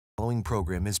The following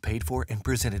program is paid for and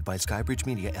presented by Skybridge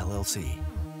Media, LLC.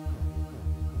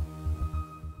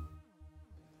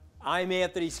 I'm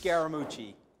Anthony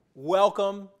Scaramucci.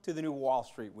 Welcome to the new Wall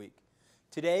Street Week.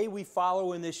 Today, we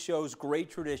follow in this show's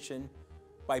great tradition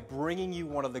by bringing you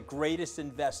one of the greatest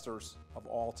investors of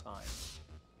all time.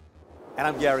 And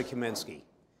I'm Gary Kaminsky.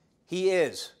 He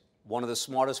is one of the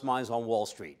smartest minds on Wall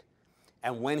Street.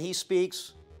 And when he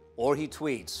speaks or he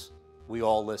tweets, we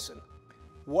all listen.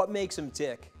 What makes him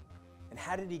tick? And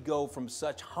how did he go from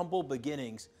such humble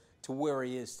beginnings to where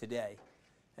he is today?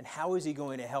 And how is he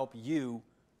going to help you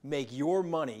make your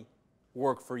money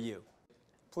work for you?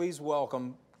 Please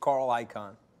welcome Carl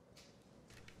Icahn.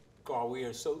 Carl, we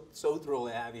are so thrilled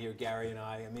to have you here, Gary and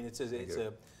I. I mean,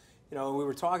 you know, we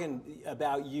were talking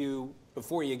about you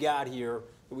before you got here,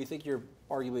 but we think you're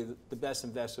arguably the best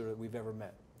investor that we've ever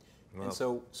met.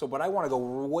 Well, and but I want to go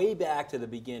way back to the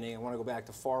beginning. I want to go back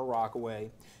to Far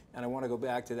Rockaway, and I want to go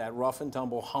back to that rough and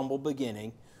tumble, humble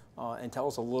beginning, and tell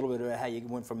us a little bit about how you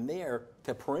went from there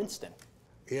to Princeton.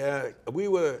 Yeah,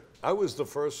 I was the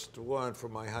first one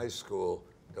from my high school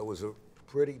that was a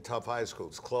pretty tough high school.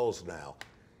 It's closed now.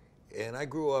 And I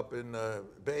grew up in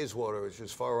Bayswater, which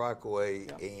is Far Rockaway,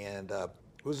 yeah. And it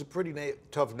was a pretty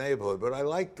tough neighborhood. But I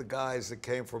liked the guys that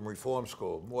came from reform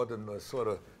school more than there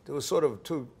was sort of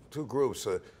two groups,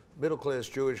 middle-class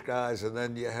Jewish guys, and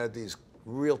then you had these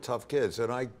real tough kids.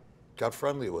 And I got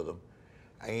friendly with them.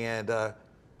 And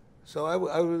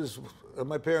so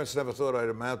my parents never thought I'd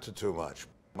amount to too much.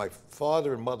 My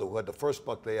father and mother, who had the first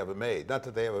buck they ever made, not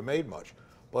that they ever made much,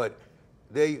 but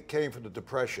they came from the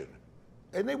Depression.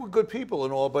 And they were good people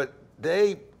and all, but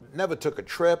they never took a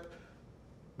trip.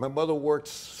 My mother worked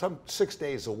 6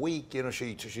 days a week. You know,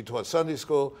 she taught Sunday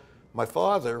school. My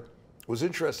father was an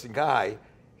interesting guy.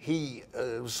 He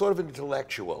was sort of an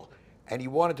intellectual, and he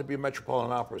wanted to be a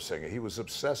Metropolitan Opera singer. He was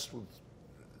obsessed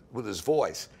with his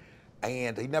voice,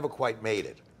 and he never quite made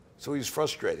it. So he was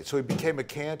frustrated. So he became a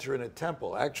cantor in a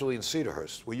temple, actually in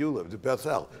Cedarhurst, where you lived, in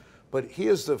Bethel. But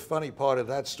here's the funny part of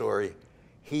that story.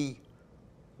 He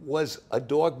was a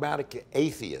dogmatic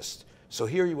atheist. So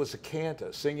here he was a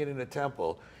cantor, singing in a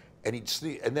temple, and he'd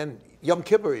sneak, and then Yom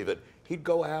Kippur even, he'd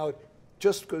go out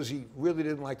just because he really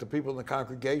didn't like the people in the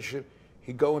congregation.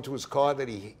 He'd go into his car that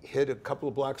he hid a couple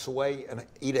of blocks away and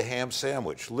eat a ham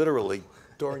sandwich, literally,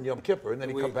 during Yom Kippur, and then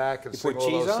he'd come back and sing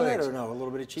all those things. Put cheese on it, or no? A little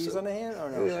bit of cheese on the ham,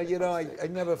 or no? Yeah, you know, I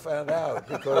never found out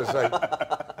because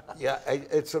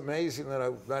it's amazing that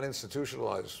I'm not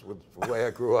institutionalized with the way I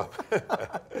grew up.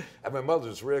 And my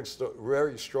mother's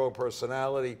very strong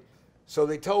personality. So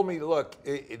they told me, look,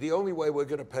 the only way we're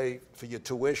going to pay for your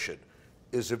tuition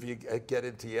is if you get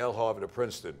into Yale, Harvard, or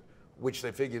Princeton, which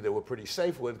they figured they were pretty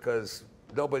safe with because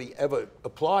nobody ever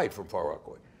applied from Far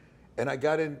Rockaway. And I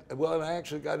got in, well, and I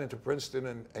actually got into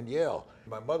Princeton and Yale.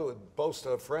 My mother would boast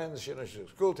her friends, you know, she's a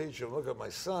school teacher, look at my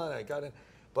son, I got in.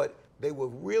 But they were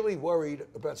really worried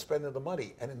about spending the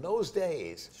money. And in those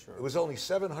days, sure, it was only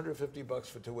 $750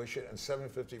 for tuition and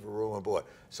 $750 for room and board.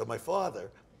 So my father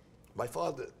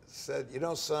said, you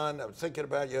know, son, I'm thinking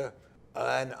about you,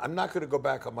 and I'm not going to go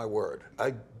back on my word.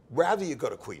 I'd rather you go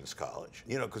to Queens College,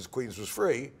 you know, because Queens was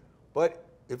free, but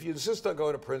if you insist on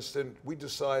going to Princeton, we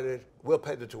decided we'll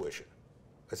pay the tuition.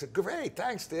 I said, great,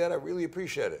 thanks, Dad, I really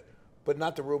appreciate it, but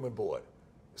not the room and board.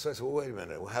 So I said, well, wait a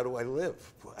minute, how do I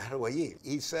live? How do I eat?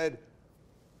 He said,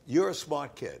 you're a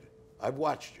smart kid. I've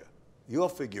watched you. You'll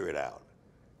figure it out.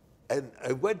 And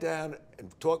I went down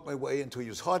and talked my way into it. It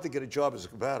was hard to get a job as a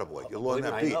cabana boy along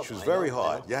that beach. It was very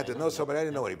hard. You had to know somebody. I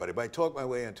didn't know anybody, but I talked my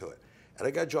way into it. And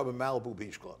I got a job in Malibu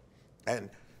Beach Club. And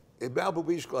in Malibu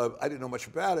Beach Club, I didn't know much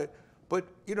about it, but,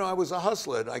 you know, I was a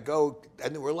hustler. And I go,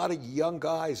 and there were a lot of young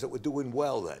guys that were doing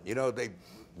well then. You know,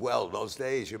 well, in those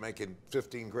days, you're making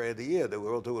 15 grand a year. They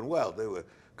were all doing well. They were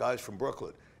guys from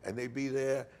Brooklyn. And they'd be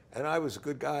there, and I was a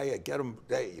good guy. I'd get them,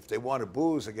 if they wanted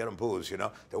booze, I'd get them booze, you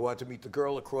know. They wanted to meet the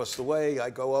girl across the way,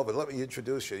 I'd go over, let me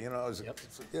introduce you. You know, I was,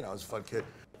 I was a fun kid.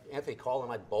 Anthony, Carl,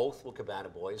 and I both were cabana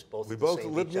boys. We both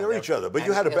lived near each other, but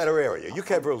you had a better area. You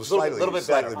came from a slightly better.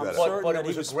 But it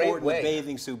was a great way.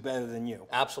 Bathing suit better than you.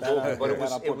 Absolutely, but it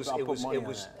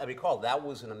was. I mean, Carl, that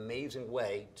was an amazing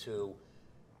way to.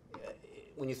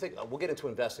 When you think, we'll get into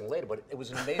investing later, but it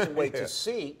was an amazing way to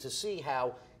see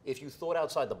how, if you thought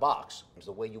outside the box,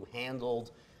 the way you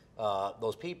handled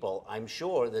those people, I'm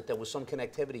sure that there was some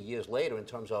connectivity years later in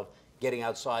terms of getting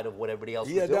outside of what everybody else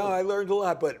was doing. Yeah, no, I learned a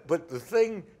lot, but the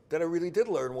thing that I really did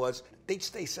learn was they'd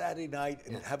stay Saturday night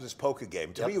and have this poker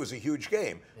game. To me, it was a huge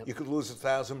game. You could lose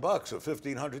 $1,000 or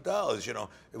 $1,500, you know,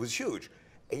 it was huge.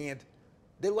 And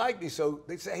they liked me, so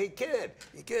they'd say, hey,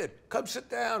 kid, come sit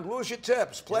down, lose your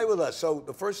tips, play with us. So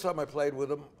the first time I played with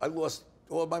them, I lost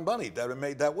all my money that I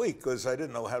made that week because I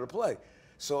didn't know how to play.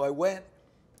 So I went,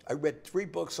 I read 3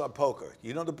 books on poker.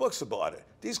 You know, the books about it.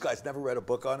 These guys never read a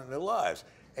book on it in their lives.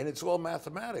 And it's all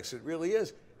mathematics. It really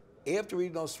is. After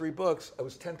reading those 3 books, I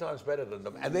was 10 times better than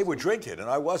them. And they were drinking, and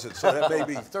I wasn't. So that made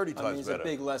me 30 times it's better. a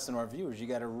big lesson to our viewers. You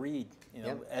got to read, you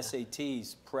know,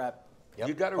 SATs, prep.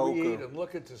 You got to poker. read and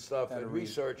look into stuff and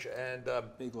research and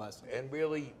big lesson. And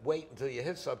really wait until you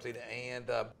hit something. And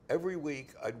every week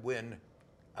I'd win,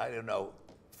 I don't know,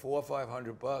 $400 or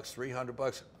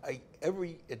 $500,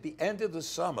 $300. At the end of the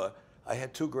summer, I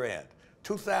had $2 grand,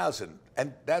 2,000,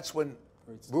 and that's when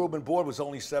room and board was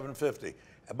only $750.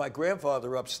 And my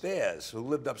grandfather upstairs, who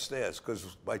lived upstairs,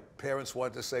 because my parents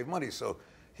wanted to save money, so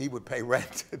he would pay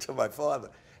rent to my father.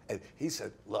 And he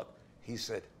said, look, he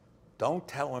said, don't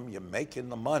tell him you're making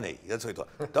the money. That's what he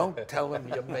thought. Don't tell him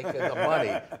you're making the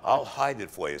money. I'll hide it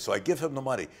for you. So I give him the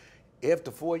money.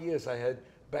 After 4 years, I had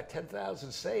about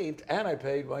 10,000 saved, and I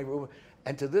paid my room.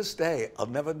 And to this day, I'll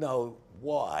never know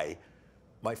why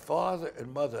my father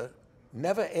and mother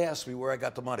never asked me where I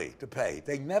got the money to pay.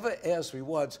 They never asked me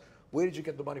once, where did you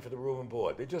get the money for the room and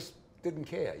board? They just didn't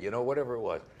care, you know, whatever it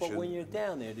was. But when you're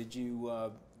down there, did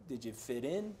you fit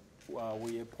in? Were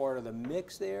you part of the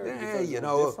mix there? Yeah, you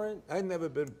know, I've never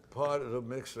been part of the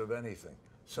mix of anything.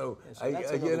 So,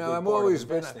 you know, I'm always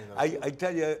been, I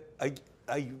tell you,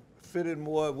 I fit in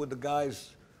more with the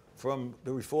guys from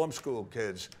the reform school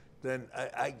kids than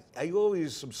I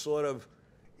always some sort of,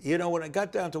 you know, when I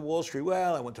got down to Wall Street,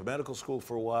 well, I went to medical school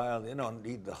for a while, you know,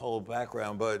 need the whole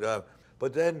background,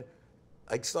 but then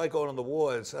I started going on the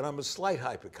wards, and I'm a slight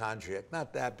hypochondriac,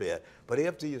 not that bad. But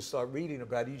after you start reading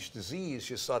about each disease,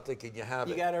 you start thinking you have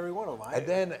it. You got every one of them. And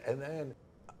then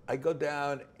I go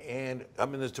down, and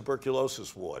I'm in the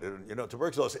tuberculosis ward. And, you know,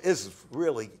 tuberculosis is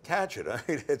really catching. I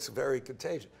mean, it's very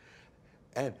contagious.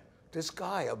 And this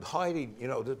guy, I'm hiding, you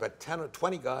know, there's about 10 or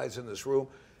 20 guys in this room,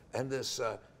 and this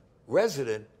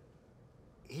resident,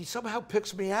 he somehow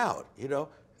picks me out, you know,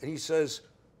 and he says,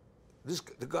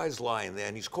 the guy's lying there,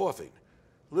 and he's coughing.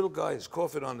 Little guy is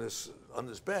coughing on this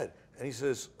bed, and he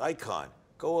says, Icahn,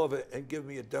 go over and give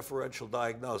me a differential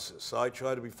diagnosis. So I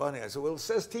try to be funny. I said, well, it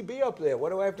says TB up there. What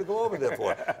do I have to go over there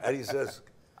for? And he says,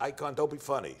 Icahn, don't be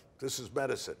funny. This is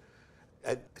medicine.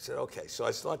 And I said, okay. So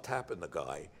I start tapping the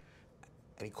guy,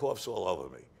 and he coughs all over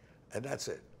me. And that's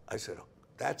it. I said,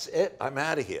 that's it? I'm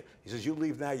out of here. He says, you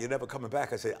leave now, you're never coming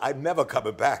back. I said, I'm never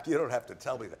coming back. You don't have to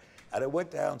tell me that. And I went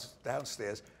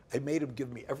downstairs. I made him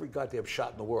give me every goddamn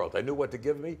shot in the world. I knew what to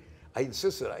give me. I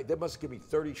insisted. They must give me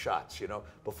 30 shots, you know,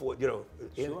 before, you know.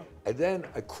 Sure. And then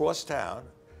I crossed town.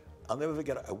 I'll never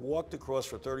forget it. I walked across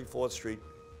from 34th Street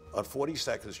on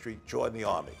 42nd Street, joined the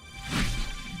Army.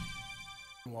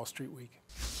 Wall Street Week.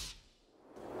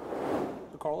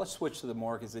 Carl, let's switch to the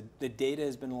markets. The data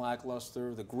has been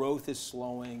lackluster. The growth is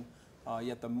slowing,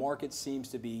 yet the market seems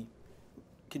to be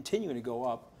continuing to go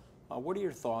up. What are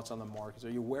your thoughts on the markets?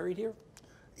 Are you worried here?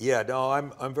 Yeah, no,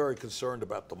 I'm very concerned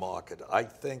about the market. I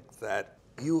think that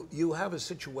you have a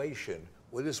situation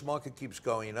where this market keeps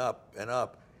going up and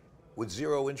up with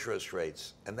 0 interest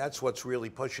rates, and that's what's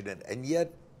really pushing it. And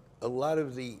yet, a lot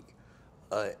of the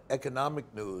economic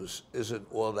news isn't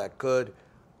all that good,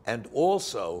 and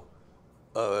also,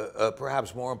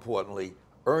 perhaps more importantly,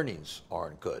 earnings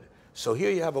aren't good. So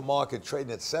here you have a market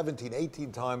trading at 17,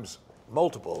 18 times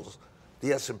multiples,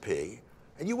 the S&P,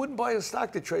 and you wouldn't buy a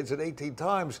stock that trades at 18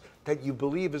 times that you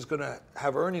believe is going to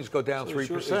have earnings go down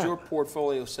 3%. Is your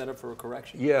portfolio set up for a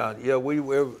correction? Yeah,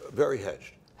 we're very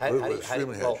hedged. We're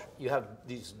extremely hedged. Well, you have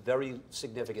these very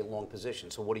significant long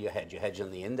positions. So what do you hedge? You hedge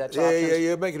on the index Yeah, options? yeah,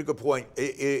 you're making a good point.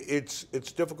 It's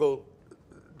difficult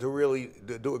to really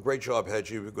do a great job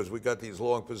hedging because we got these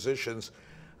long positions.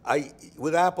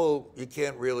 With Apple, you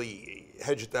can't really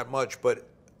hedge it that much, but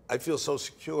I feel so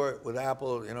secure with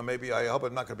Apple, you know, maybe I hope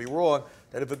I'm not going to be wrong,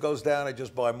 that if it goes down, I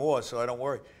just buy more, so I don't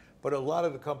worry. But a lot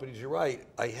of the companies, you're right,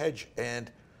 I hedge, and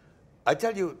I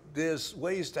tell you, there's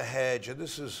ways to hedge, and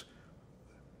this is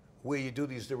where you do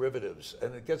these derivatives,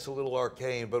 and it gets a little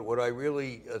arcane, but what I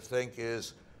really think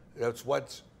is that's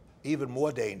what's even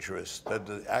more dangerous than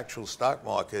the actual stock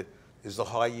market is the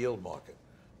high yield market.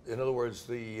 In other words,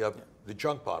 the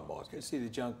junk bond market. You see the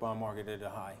junk bond market at a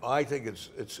high. I think it's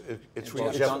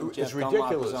Jeff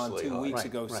ridiculously was on 2 weeks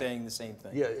ago saying the same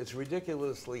thing. Yeah, it's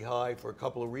ridiculously high for a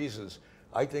couple of reasons.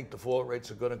 I think default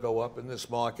rates are going to go up in this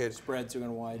market. Spreads are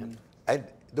going to widen.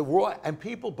 And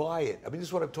people buy it. I mean, this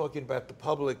is what I'm talking about. The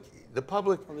public.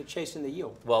 Well, they're chasing the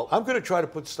yield. Well, I'm going to try to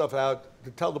put stuff out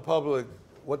to tell the public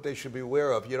what they should be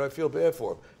aware of. You know, I feel bad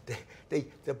for them.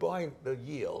 They're buying the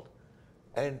yield,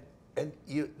 and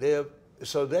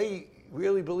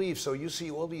really believe. So you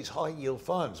see all these high yield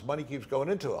funds, money keeps going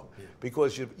into them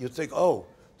because you think, oh,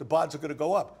 the bonds are going to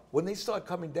go up. When they start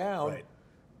coming down,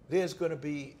 there's going to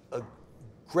be a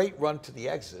great run to the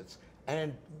exits.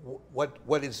 And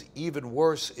what is even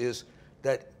worse is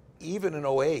that even in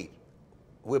 '08,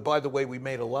 where, by the way, we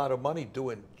made a lot of money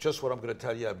doing just what I'm going to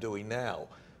tell you I'm doing now.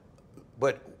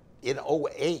 But in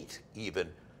 '08 even,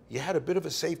 you had a bit of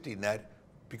a safety net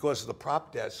because of the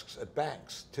prop desks at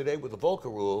banks. Today with the Volcker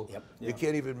rule, you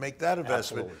can't even make that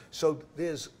investment. Absolutely.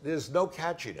 So there's no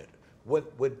catching it.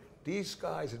 When these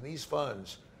guys and these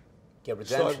funds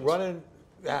start running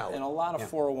out. And a lot of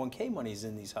 401k money is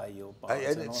in these high yield bonds.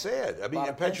 And it's sad. I mean,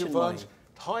 pension funds,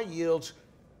 high yields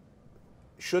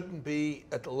shouldn't be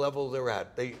at the level they're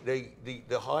at.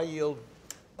 The high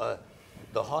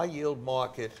yield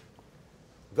market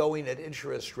going at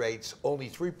interest rates only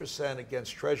 3%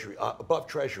 against Treasury, above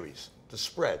Treasuries. The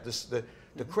spread,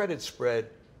 the credit spread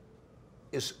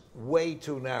is way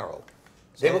too narrow.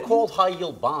 They were called high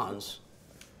yield bonds,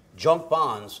 junk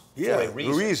bonds, for a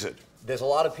reason. There's a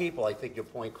lot of people, I think your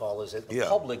point, Carl, is that the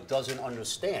public doesn't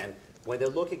understand when they're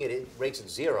looking at it, rates at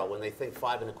 0, when they think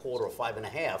 5.25 or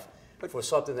 5.5 for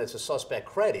something that's a suspect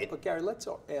credit. But Gary, let's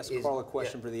ask Carl a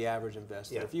question for the average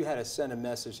investor. If you had to send a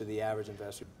message to the average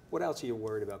investor, what else are you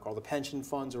worried about, Carl? The pension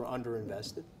funds are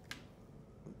underinvested?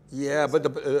 Yeah, but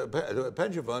the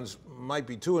pension funds might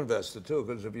be too invested too,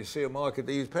 because if you see a market,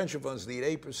 these pension funds need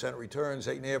 8% returns,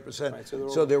 8.5%. Right,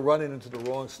 so they're running into the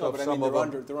wrong stuff. No, but I mean,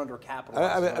 they're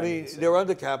undercapitalized. I mean, they're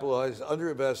undercapitalized,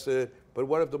 underinvested. But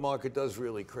what if the market does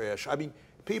really crash? I mean,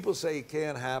 people say it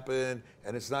can't happen,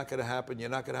 and it's not going to happen. You're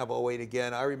not going to have '08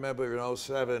 again. I remember in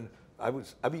 '07, I mean,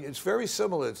 it's very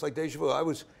similar. It's like deja vu. I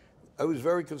was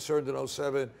very concerned in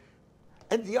 '07,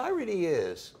 and the irony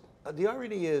is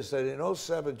that in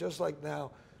 '07, just like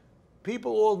now,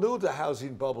 people all knew the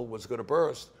housing bubble was going to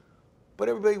burst, but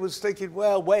everybody was thinking,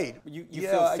 well, wait. You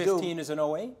feel 15 is an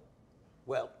 '08?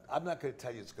 Well, I'm not going to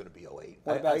tell you it's going to be '08.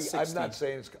 What about 16? I'm not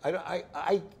saying it's.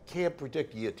 I can't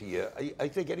predict year to year. I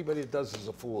think anybody that does is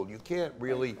a fool. You can't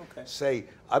really say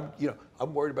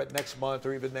I'm worried about next month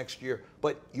or even next year.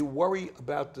 But you worry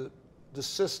about the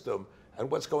system and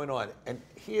what's going on. And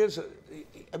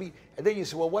and then you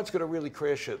say, well, what's going to really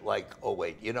crash it like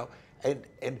 '08?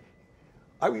 And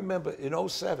I remember in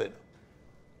 '07,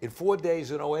 in 4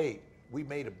 days in '08, we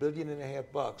made $1.5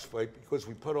 billion because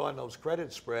we put on those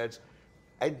credit spreads.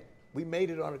 And we made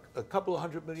it on a couple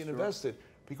of $100 million invested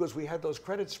because we had those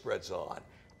credit spreads on.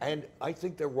 And I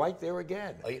think they're right there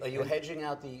again. Are you hedging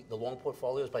out the long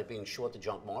portfolios by being short the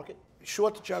junk market?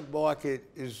 Short the junk market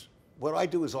is, what I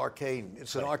do is arcane.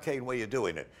 It's an arcane way of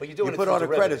doing it. But you're doing you put on a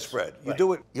credit spread. You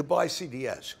do it, you buy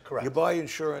CDS. Correct. You buy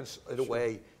insurance in a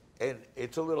way, and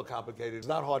it's a little complicated. It's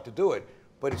not hard to do it,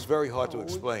 but it's very hard to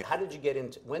explain. How did you get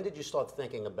into, when did you start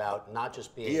thinking about not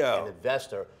just being an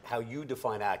investor, how you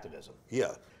define activism?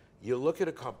 Yeah, you look at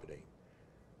a company,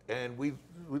 and we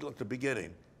looked at the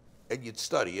beginning, and you'd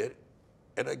study it,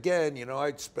 and again,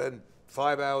 I'd spend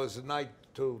 5 hours a night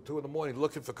till 2 in the morning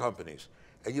looking for companies,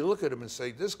 and you look at them and say,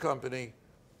 this company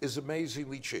is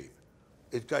amazingly cheap.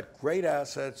 It got great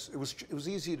assets. It was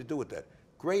easy to do with that.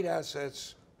 Great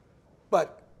assets,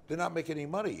 but they're not making any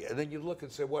money. And then you look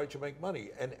and say, why don't you make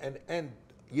money? And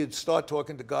you'd start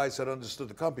talking to guys that understood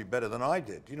the company better than I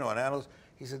did. An analyst,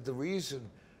 he said, the reason,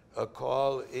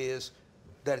 Carl, is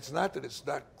that it's not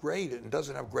great and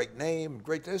doesn't have a great name,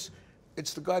 great this.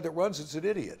 It's the guy that runs it's an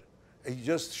idiot. And he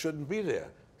just shouldn't be there.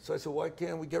 So I said, why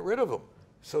can't we get rid of him?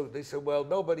 So they said, well,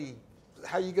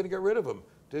 how are you going to get rid of him?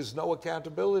 There's no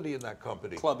accountability in that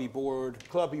company. Clubby board,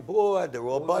 they're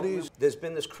all buddies. There's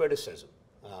been this criticism.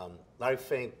 Larry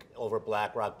Fink over at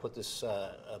BlackRock put this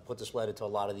letter to a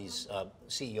lot of these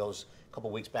CEOs a couple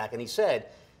weeks back, and he said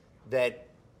that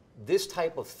this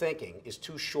type of thinking is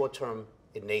too short-term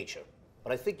in nature.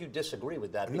 But I think you disagree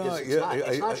with that because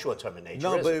it's not short-term in nature.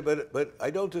 No, but I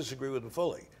don't disagree with him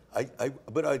fully.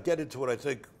 But I get into what I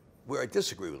think where I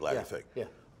disagree with Larry Fink. Yeah.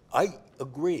 I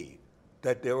agree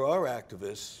that there are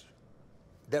activists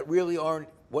that really aren't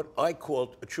what I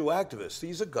call a true activist.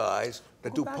 These are guys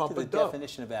that do pump and dump. Go back to the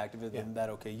definition of activism. That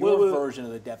your version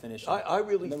of the definition. I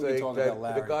really think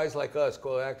that the guys like us,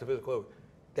 called activists,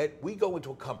 that we go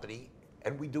into a company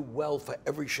and we do well for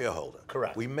every shareholder.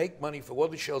 Correct. We make money for all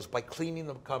the shareholders by cleaning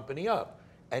the company up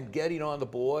and getting on the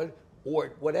board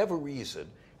or whatever reason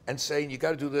and saying you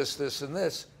got to do this, this, and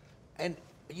this. And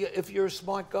if you're a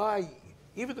smart guy,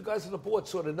 even the guys on the board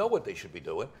sort of know what they should be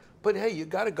doing. But hey, you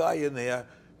got a guy in there.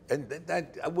 And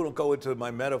that, I wouldn't go into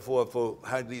my metaphor for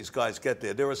how these guys get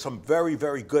there. There are some very,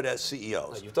 very good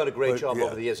CEOs. You've done a great job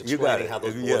over the years explaining how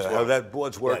those boards work. How that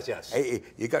boards work. Yes. Hey,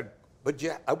 you got But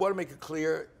yeah, I want to make it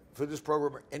clear for this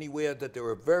program or anywhere that there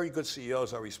are very good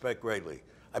CEOs I respect greatly.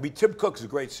 I mean, Tim Cook's a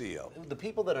great CEO. The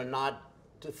people that are not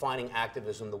defining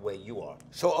activism the way you are.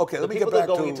 So okay, let me get back to the people that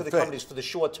are going into the companies for the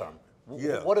short term.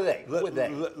 Yeah. What are they? Who are they?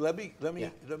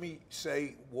 Let me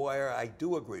say where I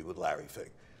do agree with Larry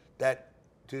Fink. That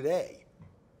today,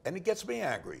 and it gets me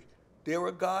angry, there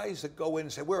are guys that go in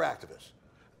and say, we're activists.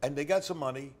 And they got some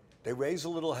money, they raise a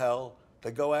little hell,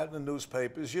 they go out in the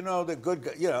newspapers, you know, the good,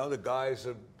 you know, the guys,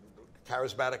 the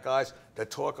charismatic guys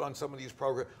that talk on some of these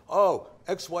programs. Oh,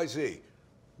 XYZ,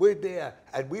 we're there,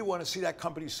 and we want to see that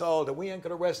company sold, and we ain't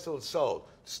going to rest till it's sold.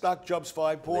 Stock jumps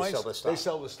 5 points, they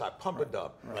sell the stock, pump and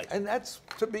dump. Right. And that's,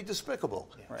 to me, despicable.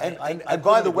 Yeah. And I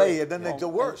by the agree. way, and then they do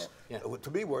worse.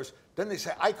 To me worse, then they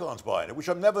say Icahn's buying it, which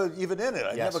I'm never even in it.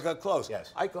 I never got close.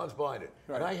 Yes. Icahn's buying it.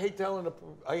 Right. And I hate telling,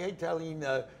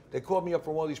 they call me up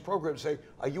from all these programs and say,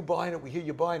 are you buying it? We hear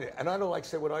you buying it. And I don't like to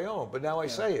say what I own, but now I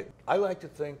say it. I like to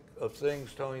think of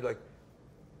things, Tony, like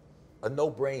a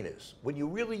no-brainers. When you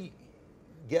really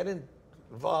get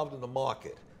involved in the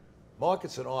market,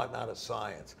 market's an art, not a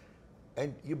science.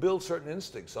 And you build certain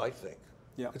instincts, I think.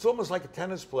 Yeah. It's almost like a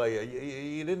tennis player.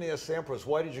 You didn't ask Sampras,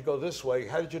 why did you go this way?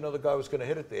 How did you know the guy was going to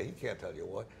hit it there? He can't tell you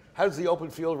why. How does the open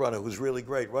field runner, who's really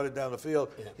great, run it down the field?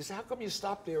 Yeah. You say, how come you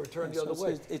stop there and turn the other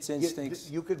way? It's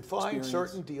instincts. You can find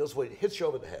certain deals where it hits you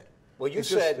over the head. Well, you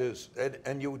said...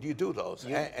 and you do those.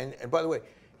 And by the way,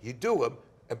 you do them,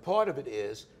 and part of it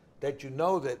is that you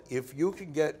know that if you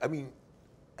can get, I mean,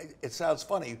 it sounds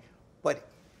funny, but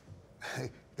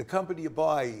the company you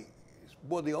buy,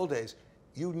 well, in the old days,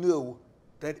 you knew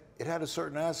that it had a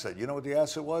certain asset. You know what the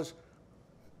asset was?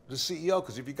 The CEO,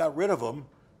 because if you got rid of him,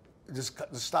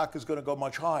 the stock is going to go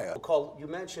much higher. Well, Carl, you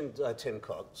mentioned Tim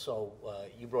Cook, so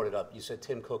you brought it up. You said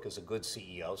Tim Cook is a good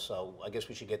CEO, so I guess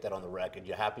we should get that on the record.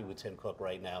 You're happy with Tim Cook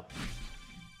right now?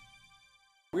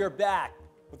 We are back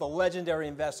with a legendary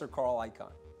investor, Carl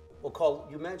Icahn. Well, Carl,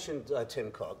 you mentioned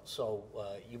Tim Cook, so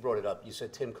you brought it up. You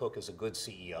said Tim Cook is a good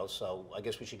CEO, so I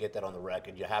guess we should get that on the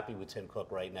record. You're happy with Tim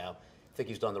Cook right now? Think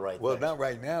he's done the right thing? Well, not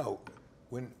right now.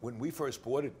 When we first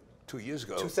bought it 2 years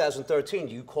ago. 2013,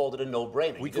 you called it a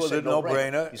no-brainer. We called it a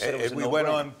no-brainer, and we went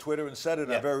on Twitter and said it,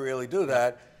 and I very rarely do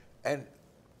that. And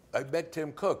I met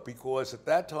Tim Cook because at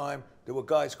that time, there were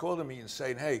guys calling me and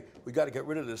saying, hey, we got to get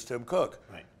rid of this Tim Cook.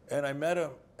 Right. And I met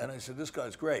him, and I said, this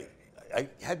guy's great. I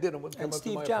had dinner with him. And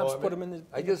Steve Jobs put him in the...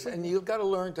 And you've got to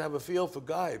learn to have a feel for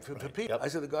people. Yep. I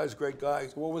said, the guy's a great guy.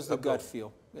 So what was the gut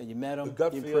feel? You met him? The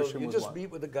gut feel, you just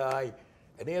meet with the guy,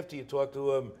 and after you talk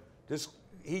to him, the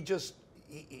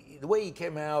way he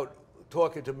came out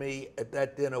talking to me at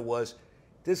that dinner was,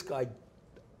 this guy,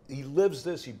 he lives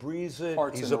this, he breathes it,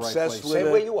 he's obsessed with it.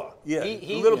 Same way you are. Yeah,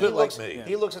 a little bit like me. Yeah.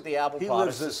 He looks at the Apple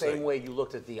products the same way you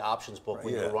looked at the options book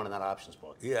when you were running that options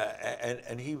book. Yeah,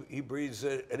 and he breathes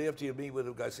it, and after you meet with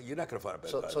him, guys say, you're not going to find a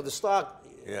better guy. So the stock,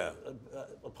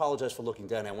 apologize for looking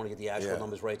down, I want to get the actual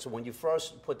numbers right. So when you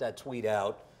first put that tweet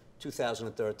out,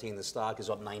 2013, the stock is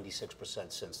up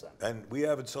 96% since then. And we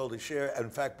haven't sold a share, and in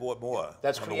fact bought more.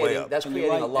 That's creating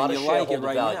a lot of shareholder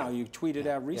value. Now. You tweeted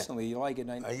out recently, you like it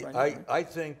right now. I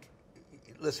think,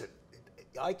 listen,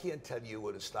 I can't tell you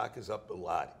when the stock is up a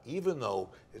lot, even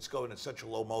though it's going at such a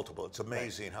low multiple. It's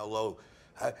amazing how low.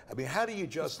 I mean, how do you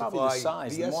justify it's probably the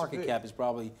size? The S&P? market cap is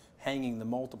probably hanging the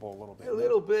multiple a little bit. A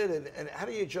little bit, and how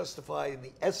do you justify in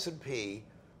the S&P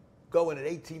going at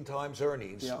 18 times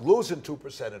earnings, losing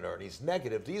 2% in earnings,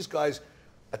 negative? These guys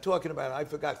are talking about, I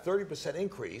forgot, 30%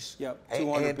 increase. Yep,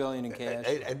 $200 billion in cash.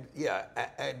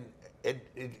 And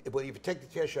when you take the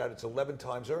cash out, it's 11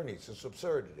 times earnings. It's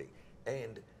absurdity.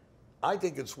 And I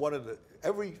think it's one of the,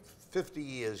 every 50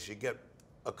 years you get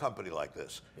a company like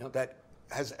this that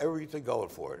has everything going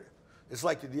for it. It's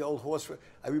like the old horse.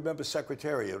 I remember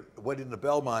Secretariat went into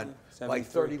Belmont by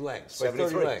 30 lengths.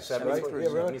 73 lengths, 73,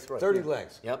 right? 73, 30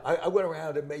 lengths. Yep. I went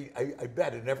around and I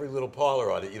bet in every little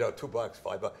parlor on it, $2,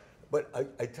 $5.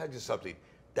 But I tell you something,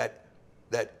 that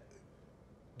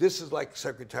this is like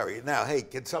Secretariat. Now, hey,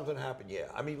 can something happen? Yeah.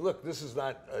 I mean, look, this is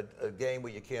not a game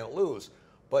where you can't lose.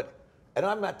 And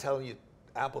I'm not telling you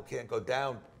Apple can't go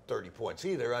down 30 points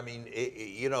either. I mean,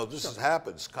 this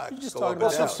happens. You're just talking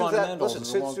about some fundamentals.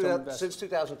 Since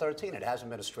 2013, it hasn't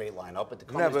been a straight line up, but the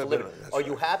company's delivered. Are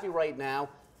you happy right now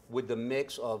with the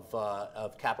mix of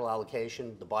capital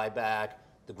allocation, the buyback,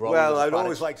 the growth? Well, I'd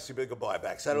always like to see bigger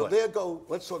buybacks.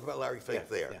 Let's talk about Larry Fink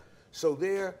there. Yeah. So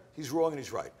there, he's wrong and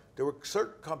he's right. There were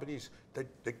certain companies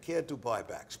that can't do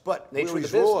buybacks, but nature where of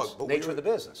he's the business. wrong, Nature of the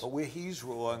business. But where he's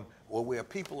wrong, or where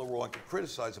people are wrong to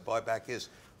criticize a buyback is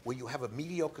where you have a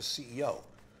mediocre CEO.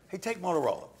 Hey, take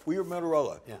Motorola. We were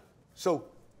Motorola. Yeah. So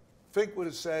Fink would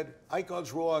have said,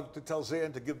 Icahn's wrong to tell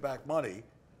Zan to give back money.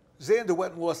 Xander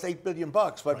went and lost $8 billion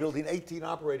by building 18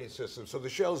 operating systems. So the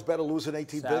shell's better losing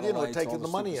 $18 billion or taking the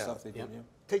money out.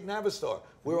 Take Navistar.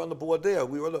 We're on the board there.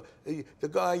 We were the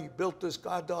guy built this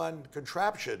goddamn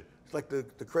contraption. It's like the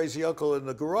crazy uncle in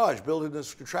the garage building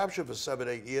this contraption for 7,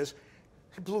 8 years.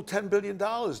 He blew $10 billion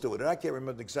doing it. I can't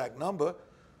remember the exact number.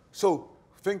 So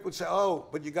Fink would say, oh,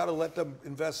 but you got to let them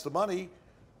invest the money.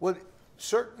 Well,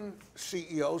 certain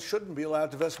CEOs shouldn't be allowed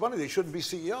to invest money. They shouldn't be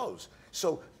CEOs.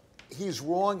 So he's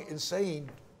wrong in saying,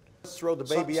 let's throw the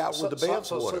baby out with the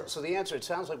bathwater. So the answer, it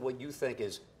sounds like what you think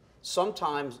is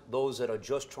sometimes those that are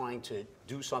just trying to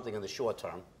do something in the short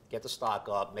term, get the stock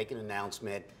up, make an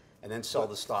announcement, and then sell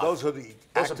the stock. Those are the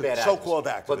so-called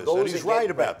activists. But those and he's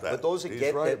right about that. But those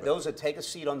that take a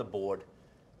seat on the board,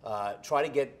 try to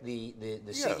get the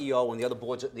CEO and the other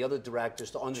boards, the other directors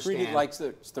to understand. Treat it like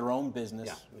it's their own business.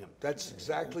 Yeah. That's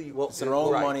exactly it's their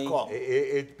own money.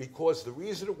 Because the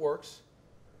reason it works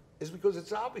is because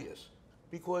it's obvious.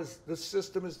 Because the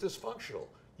system is dysfunctional.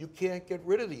 You can't get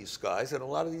rid of these guys, and a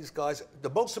lot of these guys, the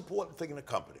most important thing in a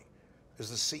company is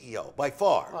the CEO, by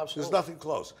far. Absolutely. There's nothing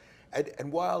close.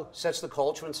 And while sets the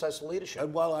culture and sets the leadership.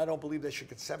 And while I don't believe they should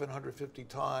get 750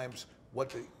 times what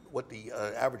the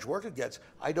average worker gets,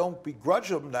 I don't begrudge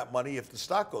them that money if the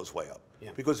stock goes way up. Yeah.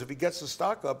 Because if he gets the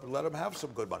stock up, let him have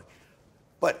some good money.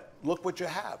 But look what you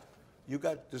have. You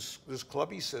got this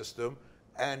clubby system,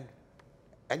 and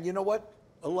you know what?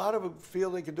 A lot of them feel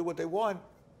they can do what they want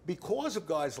because of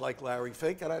guys like Larry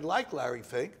Fink, and I like Larry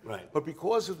Fink, right. But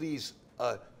because of these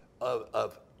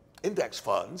of index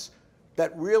funds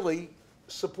that really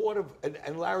support him.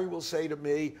 And Larry will say to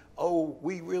me, oh,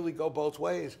 we really go both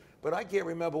ways. But I can't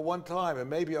remember one time, and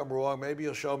maybe I'm wrong, maybe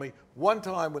he'll show me, one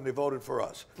time when they voted for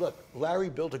us. Look, Larry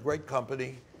built a great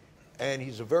company, and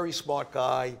he's a very smart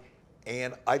guy,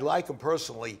 and I like him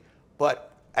personally,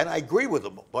 and I agree with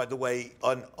him, by the way,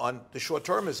 on the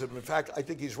short-termism. In fact, I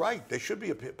think he's right. There should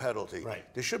be a penalty.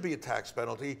 Right. There should be a tax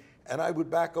penalty, and I would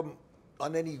back him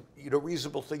on any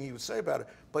reasonable thing he would say about it,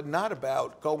 but not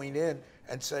about going in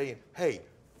and saying, hey,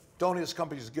 don't ask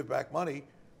companies to give back money.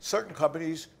 Certain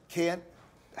companies don't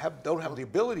have the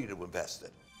ability to invest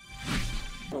it.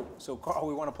 So Carl,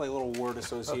 we want to play a little word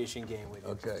association game with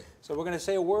you. Okay. So we're going to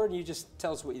say a word, and you just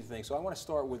tell us what you think. So I want to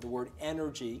start with the word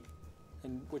energy,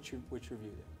 and what's your view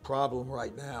there? Problem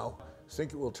right now, I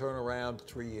think it will turn around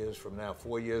 3 years from now,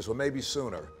 4 years, or maybe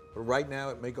sooner. But right now,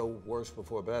 it may go worse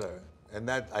before better. And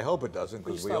that, I hope it doesn't,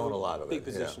 because we own a lot of big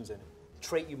positions in it.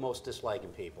 Trait you most dislike in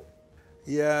people?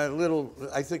 Yeah,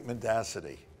 I think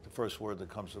mendacity, the first word that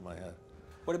comes to my head.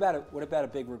 What about a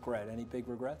big regret? Any big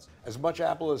regrets? As much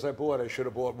Apple as I bought, I should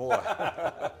have bought more.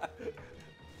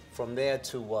 From there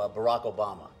to Barack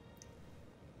Obama.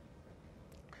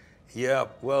 Yeah,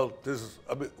 well,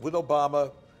 with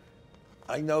Obama,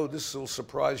 I know this will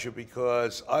surprise you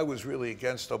because I was really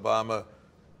against Obama,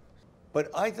 but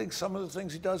I think some of the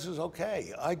things he does is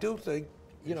okay. I do think,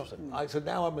 so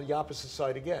now I'm on the opposite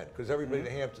side again, because everybody in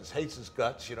the Hamptons hates his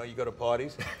guts, you go to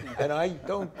parties, and I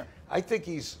think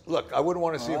look, I wouldn't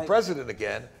want to see him president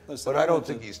again, but I don't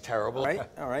think he's terrible.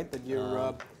 All right, but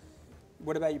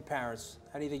what about your parents?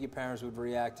 How do you think your parents would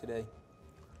react today?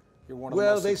 You're one of the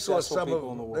most successful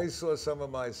people in the world. They saw some of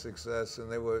my success, and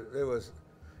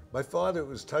my father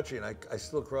was touching. I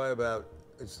still cry about,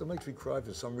 it still makes me cry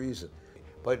for some reason.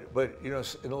 But in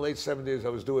the late 70s, I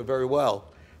was doing very well,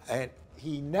 and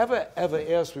he never ever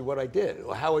asked me what I did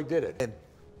or how I did it. And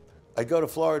I go to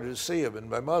Florida to see him and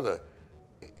my mother,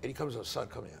 and he comes up, son,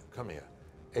 come here.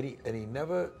 And he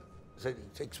never said,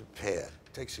 he takes a pad,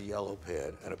 takes a yellow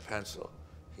pad and a pencil.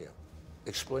 Here,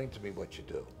 explain to me what you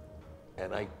do.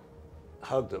 And I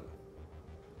hugged him.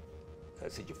 I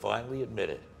said, you finally admit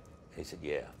it. He said,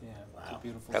 yeah. Yeah, wow. It's a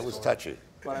beautiful That was story. touching.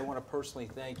 But I want to personally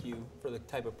thank you for the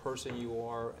type of person you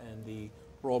are and the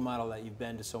role model that you've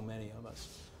been to so many of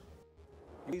us.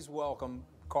 Please welcome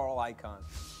Carl Icahn.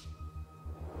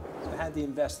 So how did the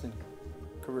investing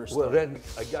career start? Well, then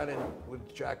I got in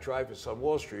with Jack Dreyfus on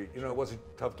Wall Street. It wasn't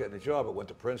tough getting a job. I went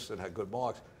to Princeton, had good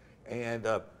marks. And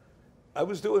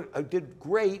I did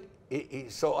great.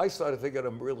 So I started thinking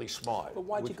I'm really smart. But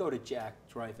why'd you go to Jack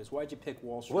Dreyfus? Why'd you pick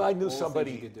Wall Street? Well, I knew All the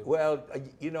somebody. things you could do? Well,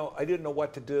 I didn't know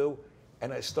what to do,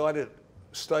 and I started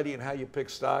studying how you pick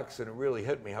stocks, and it really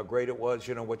hit me how great it was.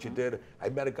 What you did. I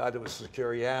met a guy that was a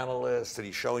security analyst, and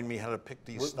he's showing me how to pick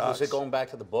these stocks. Was it going back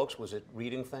to the books? Was it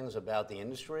reading things about the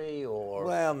industry, or?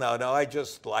 Well, no, I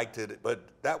just liked it, but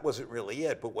that wasn't really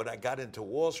it. But when I got into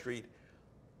Wall Street,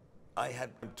 I had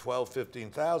 12,000,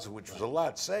 15,000, which was a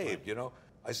lot saved.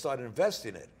 I started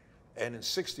investing it. And in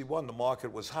 '61, the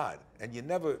market was hot, and you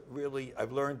never really. I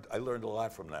learned a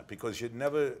lot from that, because you'd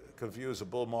never confuse a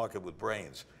bull market with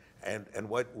brains. And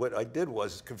what I did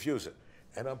was confuse it.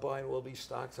 And I'm buying all these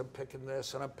stocks. I'm picking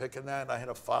this and I'm picking that. And I had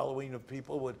a following of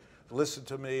people who would listen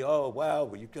to me. Oh wow,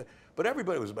 well, but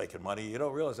everybody was making money. You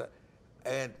don't realize that.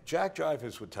 And Jack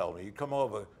Dreyfus would tell me. He'd come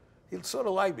over. He'd sort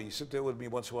of like me. He'd sit there with me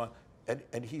once in a while,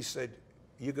 and he said,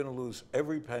 "You're going to lose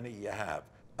every penny you have.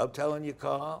 I'm telling you,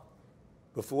 Carl.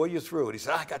 Before you're through it," he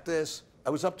said, "I got this." I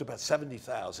was up to about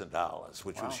 $70,000,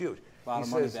 which was huge. A lot of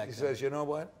money back then. He says, "You know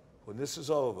what? When this is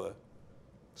over,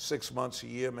 6 months, a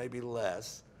year, maybe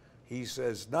less," he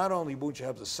says, "not only won't you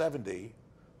have the 70,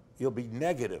 you'll be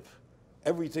negative,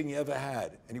 everything you ever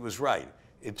had." And he was right.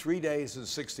 In 3 days in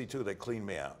 '62, they cleaned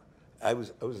me out. I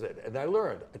was there. And I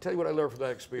learned. I tell you what I learned from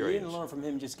that experience. You didn't learn from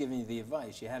him just giving you the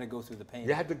advice. You had to go through the pain.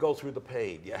 You had to go through the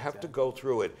pain. You have to go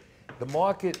through it. The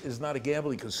market is not a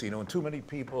gambling casino, and too many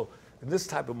people, in this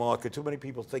type of market, too many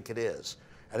people think it is.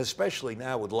 And especially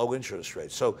now with low interest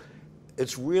rates. So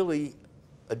it's really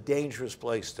a dangerous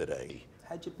place today.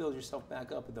 How'd you build yourself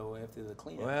back up, though, after the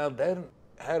cleanup? Well, then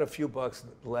I had a few bucks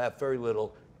left, very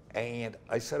little, and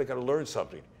I said I got to learn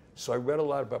something. So I read a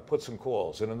lot about puts and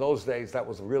calls, and in those days, that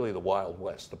was really the Wild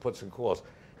West, the puts and calls.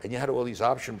 And you had all these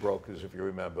option brokers, if you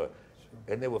remember,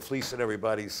 and they were fleecing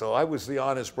everybody. So I was the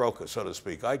honest broker, so to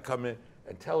speak. I'd come in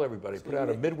and tell everybody, put out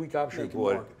a midweek option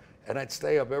report, and I'd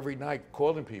stay up every night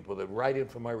calling people that write in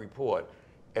for my report.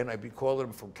 And I'd be calling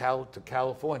them from to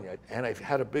California. And I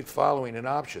had a big following in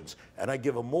options. And I'd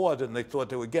give them more than they thought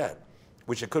they would get,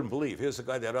 which I couldn't believe. Here's a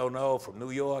guy that I don't know from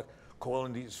New York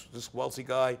calling this wealthy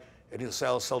guy, and he'll say,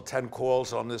 "I'll sell 10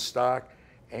 calls on this stock,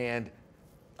 and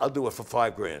I'll do it for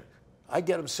 $5,000. I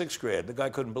get him $6,000. The guy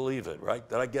couldn't believe it, right?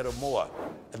 Then I get him more.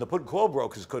 And the put and call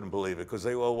brokers couldn't believe it, because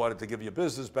they all wanted to give you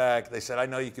business back. They said, "I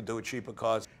know you can do it cheaper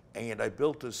costs." And I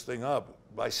built this thing up.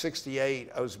 By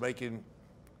 '68, I was making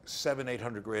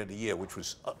 $700,000-800,000 a year, which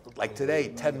was like today,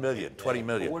 10 million, 20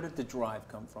 million. But where did the drive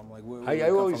come from? Like, where I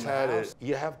always had it.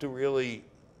 You have to really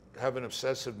have an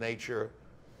obsessive nature,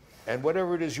 and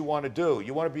whatever it is you want to do.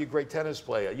 You want to be a great tennis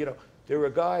player. You know, there are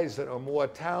guys that are more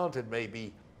talented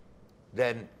maybe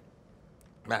than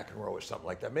McEnroe or something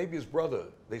like that. Maybe his brother,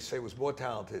 they say, was more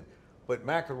talented, but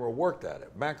McEnroe worked at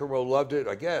it. McEnroe loved it.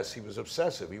 I guess he was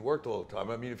obsessive. He worked all the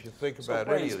time. I mean, if you think about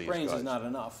any of these brains guys, is not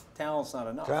enough. Talent's not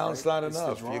enough. Talent's right? not It's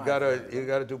enough. the drive, You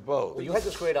gotta do both. Well, you had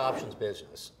this great options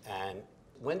business, and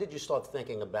when did you start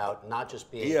thinking about not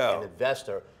just being an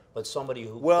investor, but somebody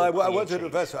who? Well, I wasn't an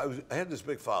investor. I had this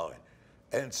big following,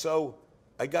 and so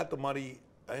I got the money.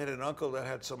 I had an uncle that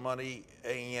had some money,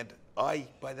 and I,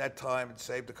 by that time, had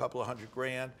saved a couple of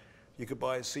 $100,000. You could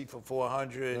buy a seat for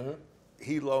 $400. Mm-hmm.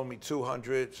 He loaned me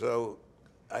 $200, so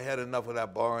I had enough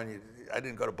without borrowing. I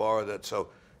didn't go to borrow that, so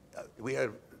we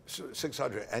had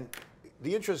 $600. And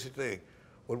the interesting thing,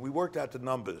 when we worked out the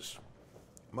numbers,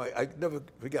 I never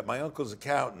forget, my uncle's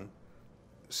accountant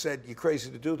said, "You're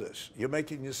crazy to do this. You're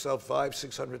making yourself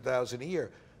 $500,000-600,000 a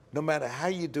year. No matter how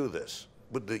you do this,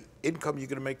 with the income you're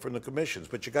going to make from the commissions,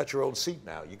 but you got your own seat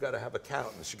now. You got to have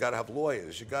accountants. You got to have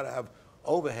lawyers. You got to have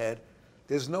overhead.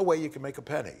 There's no way you can make a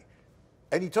penny."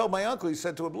 And he told my uncle, he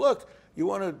said to him, "Look, you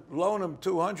want to loan him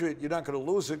 $200, you're not going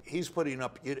to lose it. He's putting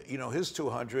up, you know, his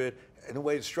 $200, and the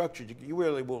way it's structured, you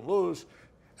really won't lose."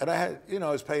 And I had, you know,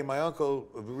 I was paying my uncle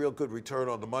a real good return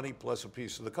on the money plus a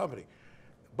piece of the company.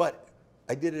 But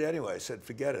I did it anyway. I said,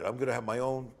 forget it. I'm going to have my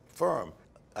own firm.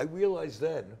 I realized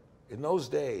then, in those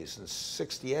days, in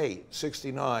 '68,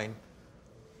 '69,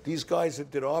 these guys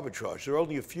that did arbitrage, there were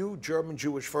only a few German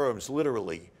Jewish firms,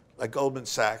 literally, like Goldman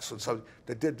Sachs and something,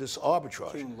 that did this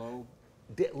arbitrage. King Loeb.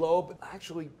 Loeb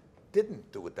actually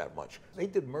didn't do it that much. They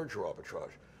did merger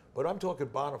arbitrage. But I'm talking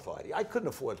bona fide. I couldn't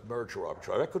afford merger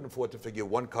arbitrage. I couldn't afford to figure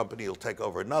one company will take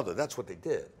over another. That's what they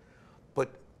did. But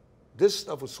this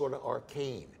stuff was sort of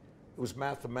arcane. It was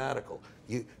mathematical.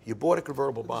 You bought a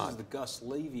convertible bond. This is the Gus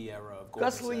Levy era of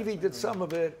Goldman Sachs. Gus Levy did some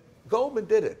of it. Goldman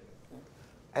did it.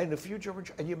 And a few German,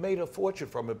 and you made a fortune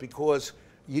from it because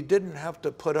you didn't have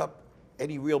to put up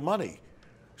any real money.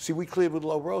 See, we cleared with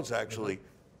low roads, actually. Mm-hmm.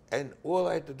 And all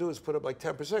I had to do is put up like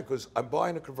 10% because I'm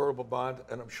buying a convertible bond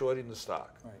and I'm shorting the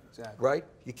stock. Right, exactly. Right?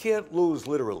 You can't lose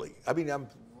literally. I mean, I'm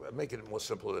making it more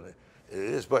simple than it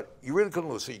is, but you really couldn't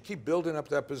lose. So you keep building up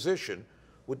that position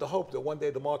with the hope that one day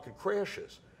the market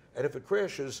crashes. And if it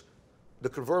crashes, the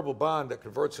convertible bond that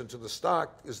converts into the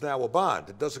stock is now a bond.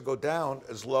 It doesn't go down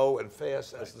as low and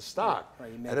fast as the stock.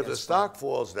 Right, and if the stock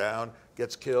falls down,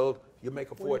 gets killed, you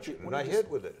make a fortune. And I hit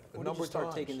with it a number of times. When did you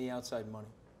start taking the outside money?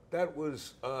 That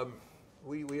was,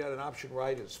 we had an option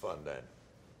writers fund then.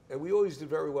 And we always did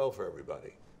very well for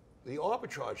everybody. The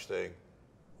arbitrage thing,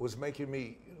 was making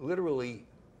me literally,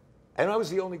 and I was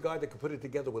the only guy that could put it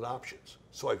together with options.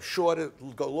 So I shorted,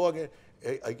 go long it.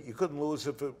 You couldn't lose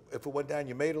if it went down,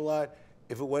 you made a lot.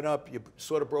 If it went up, you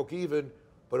sort of broke even.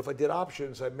 But if I did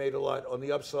options, I made a lot on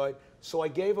the upside. So I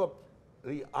gave up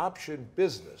the option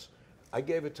business. I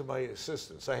gave it to my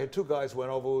assistants. I had two guys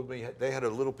went over with me. They had a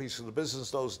little piece of the business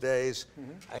those days.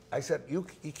 I said, you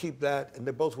keep that, and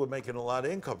they both were making a lot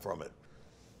of income from it.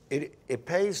 It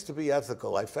pays to be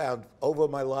ethical. I found over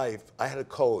my life, I had a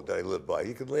code that I lived by.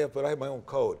 You can laugh, but I had my own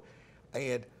code.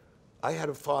 And I had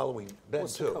a following then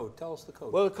What's too. the code? Tell us the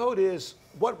code. Well, the code is,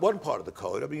 one part of the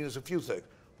code, I mean, there's a few things.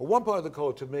 But one part of the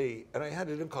code to me, and I had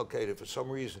it inculcated for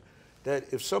some reason, that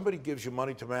if somebody gives you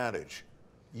money to manage,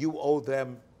 you owe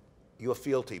them your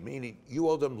fealty, meaning you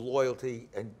owe them loyalty,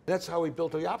 and that's how we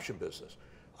built the option business.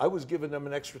 I was giving them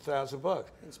an extra $1,000.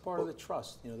 It's part of the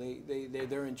trust. You know,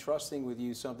 they're entrusting with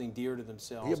you something dear to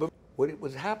themselves. Yeah, but what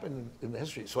was happening in the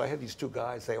history, so I had these two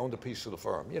guys, they owned a piece of the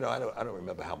firm. You know, I don't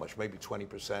remember how much, maybe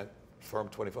 20%, firm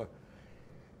 25.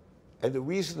 And the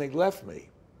reason they left me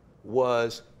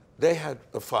was they had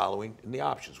a following in the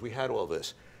options. We had all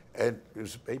this. And it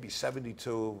was maybe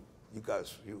 72, you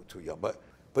guys, you were too young.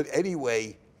 But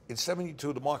anyway, in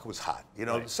 72, the market was hot. You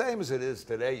know, the same as it is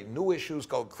today. New issues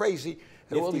going crazy.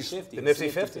 And all these, 50. The Nifty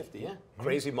 50, yeah.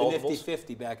 Crazy multiples. The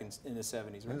Nifty 50 back in the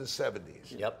 70s, right? in the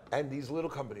 70s. Yep. And these little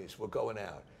companies were going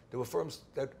out. There were firms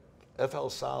that F.L.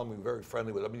 Solomon were very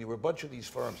friendly with. I mean, there were a bunch of these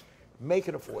firms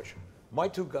making a fortune. My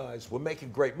two guys were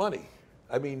making great money.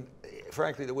 I mean,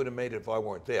 frankly, they wouldn't have made it if I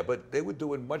weren't there. But they were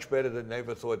doing much better than they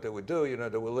ever thought they would do. You know,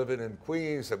 they were living in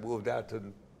Queens. They moved out to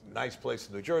a nice place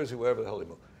in New Jersey, wherever the hell they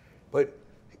moved. But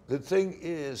the thing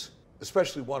is,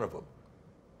 especially one of them,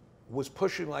 was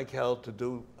pushing like hell to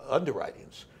do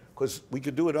underwritings. Because we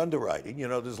could do it underwriting. You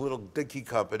know, this little dinky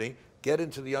company, get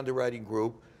into the underwriting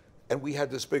group, and we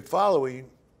had this big following,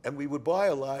 and we would buy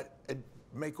a lot and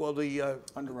make all the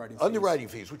underwriting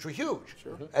fees, which were huge.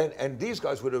 Sure. And these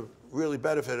guys would have really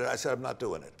benefited. I said, I'm not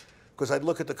doing it. Because I'd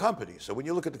look at the companies. So when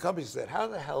you look at the companies, you said, how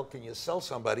the hell can you sell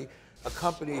somebody a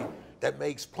company that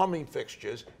makes plumbing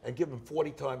fixtures and give them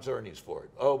 40 times earnings for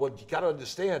it? Oh, well, you got to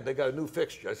understand, they got a new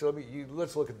fixture. I said,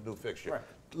 let's look at the new fixture. Right.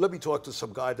 Let me talk to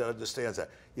some guy that understands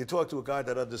that. You talk to a guy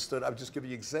that understood, I'm just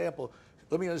giving you an example.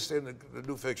 Let me understand the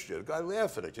new fixture. The guy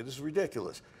laughing at you, this is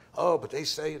ridiculous. Oh, but they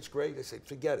say it's great. They say,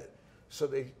 forget it. So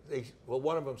well,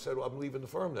 one of them said, well, I'm leaving the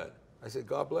firm then. I said,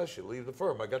 God bless you, leave the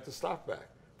firm. I got the stock back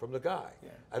from the guy.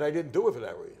 Yeah. And I didn't do it for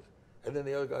that reason. And then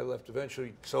the other guy left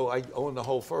eventually, so I own the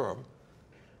whole firm.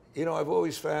 You know, I've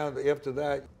always found after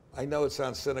that, I know it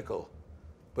sounds cynical,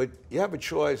 but you have a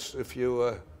choice if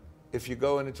you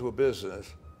go into a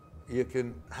business. You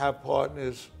can have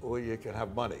partners or you can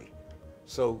have money.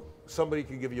 So somebody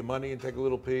can give you money and take a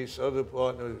little piece, other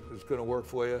partner is gonna work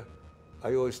for you.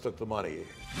 I always took the money.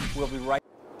 We'll be right.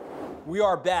 We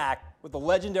are back with the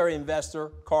legendary investor,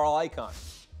 Carl Icahn.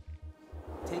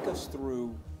 Take us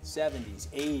through 70s,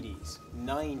 80s,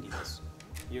 90s.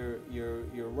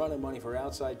 You're running money for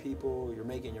outside people. You're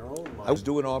making your own money. I was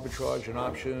doing arbitrage and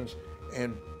options,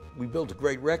 and we built a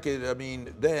great record, I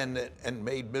mean, then, and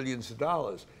made millions of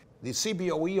dollars. The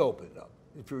CBOE opened up,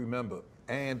 if you remember.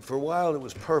 And for a while, it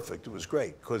was perfect. It was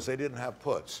great, because they didn't have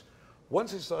puts.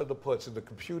 Once they started the puts and the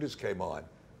computers came on,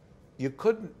 you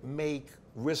couldn't make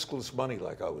riskless money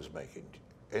like I was making.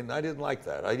 And I didn't like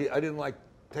that. I didn't like,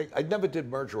 I never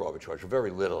did merger arbitrage, very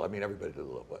little. I mean, everybody did a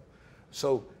little bit.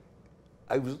 So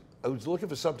I was looking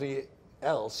for something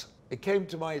else. It came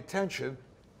to my attention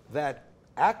that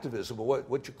activism, or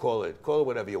what you call it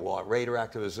whatever you want, raider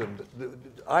activism,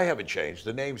 I haven't changed,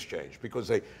 the name's changed, because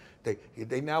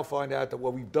they now find out that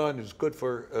what we've done is good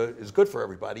for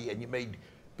everybody, and you made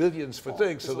billions for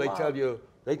things, so they tell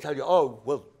you, oh,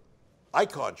 well,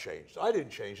 Icahn changed. I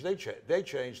didn't change, they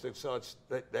changed, so it's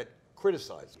that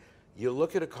criticized. You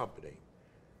look at a company,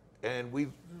 and we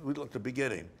look at the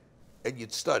beginning, and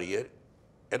you'd study it,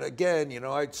 and again, you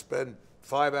know, I'd spend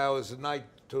 5 hours a night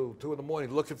to 2 in the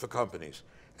morning looking for companies.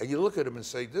 And you look at them and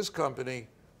say, this company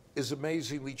is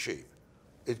amazingly cheap.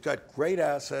 It's got great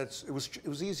assets. It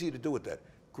was easy to do with that.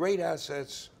 Great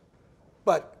assets,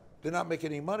 but they're not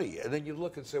making any money. And then you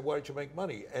look and say, why don't you make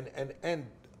money? And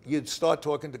you'd start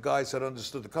talking to guys that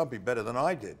understood the company better than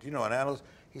I did. You know, an analyst,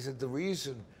 he said, the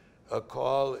reason,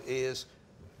 Carl, is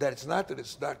that it's not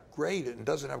great and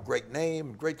doesn't have a great name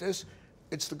and great this.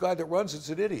 It's the guy that runs it's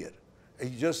an idiot. And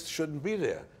he just shouldn't be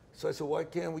there. So I said, why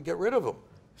can't we get rid of him?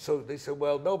 So they said,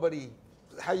 well,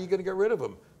 how are you going to get rid of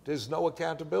him? There's no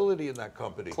accountability in that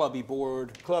company. Clubby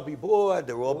board,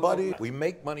 they're all buddies. We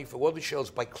make money for all the shows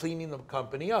by cleaning the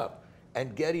company up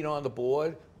and getting on the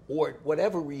board or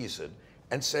whatever reason.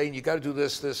 and saying you got to do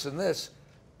this, this, and this.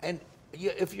 And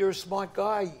if you're a smart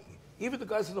guy, even the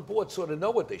guys on the board sort of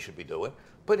know what they should be doing.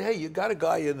 But hey, you got a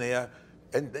guy in there,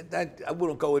 and that I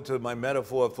wouldn't go into my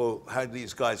metaphor for how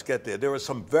these guys get there. There are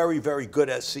some very, very good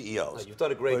CEOs. You've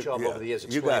done a great job over the years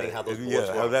explaining how those boards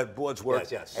work. How that boards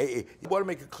work. Yes, yes. Hey, you want to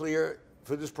make it clear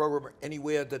for this program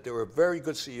anywhere that there are very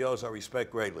good CEOs I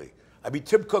respect greatly. I mean,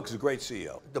 Tim Cook is a great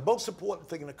CEO. The most important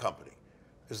thing in a company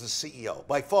is the CEO,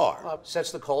 by far.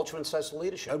 Sets the culture and sets the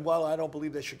leadership. And while I don't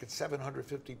believe they should get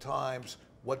 750 times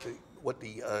what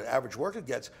the average worker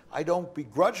gets, I don't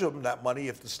begrudge them that money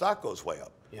if the stock goes way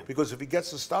up. Yeah. Because if he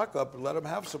gets the stock up, let him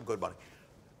have some good money.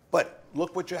 But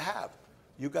look what you have.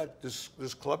 You got this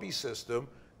clubby system,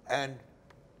 and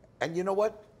you know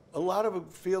what? A lot of them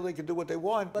feel they can do what they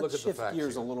want. Let's Look at the shift facts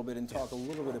gears here. a little bit and talk a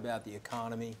little bit about the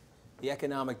economy. The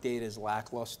economic data is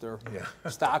lackluster. Yeah.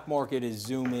 Stock market is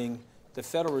zooming. The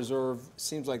Federal Reserve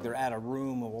seems like they're out of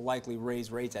room and will likely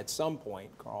raise rates at some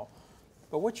point, Carl.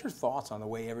 But what's your thoughts on the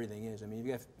way everything is? I mean,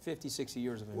 you've got 50, 60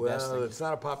 years of investing. Well, it's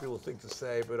not a popular thing to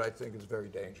say, but I think it's very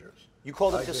dangerous. You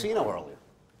called it a casino earlier.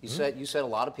 You said a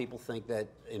lot of people think that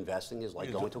investing is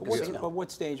like going to a casino. But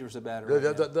what's dangerous about it right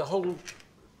now? The whole,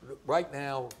 right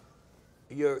now,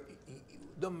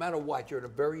 no matter what, you're in a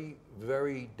very,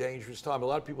 very dangerous time. A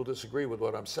lot of people disagree with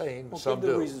what I'm saying. Well, some give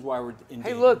the do. reasons why we're in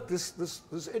Hey, danger. look, this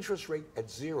interest rate at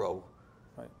zero.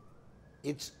 Right.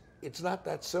 It's not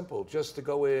that simple just to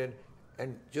go in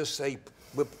and just say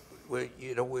we're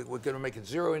going to make it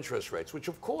zero interest rates, which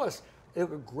of course is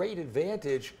a great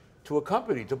advantage to a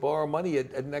company to borrow money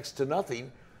at next to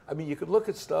nothing. I mean, you could look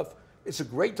at stuff. It's a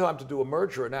great time to do a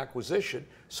merger and acquisition.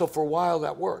 So for a while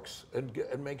that works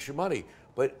and makes you money.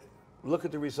 But look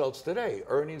at the results today.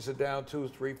 Earnings are down 2,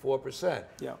 3, 4%.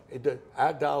 Yeah.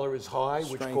 Our dollar is high,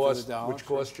 Strength which of the dollar,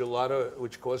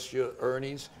 costs you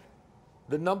earnings.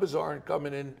 The numbers aren't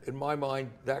coming in my mind,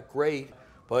 that great.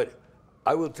 But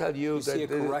I will tell you You that see a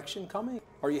correction coming?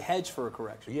 Are you hedged for a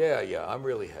correction? Yeah, I'm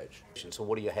really hedged. So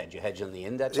what do you hedge? You hedge on the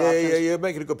index Yeah, options? you're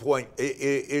making a good point.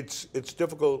 It's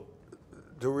difficult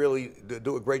to really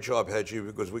do a great job hedging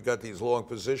because we got these long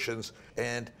positions.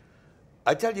 And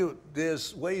I tell you,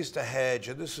 there's ways to hedge,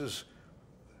 and this is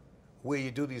where you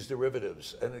do these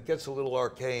derivatives. And it gets a little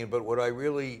arcane, but what I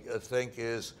really think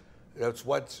is that's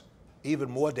what's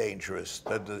even more dangerous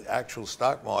than the actual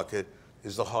stock market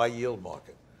is the high yield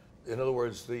market. In other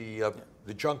words, the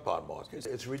junk bond market.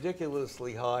 It's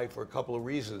ridiculously high for a couple of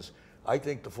reasons. I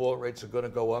think default rates are going to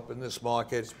go up in this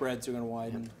market. Spreads are going to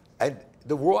widen.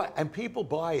 And people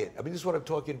buy it. I mean, this is what I'm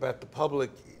talking about. The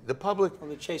public. Well,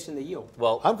 they're chasing the yield.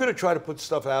 Well, I'm going to try to put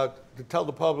stuff out to tell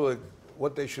the public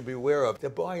what they should be aware of. They're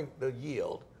buying the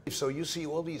yield. So you see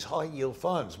all these high yield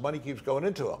funds, money keeps going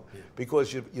into them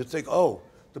because you think, oh,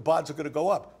 the bonds are going to go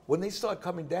up. When they start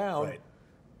coming down,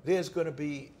 there's going to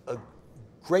be a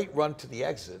great run to the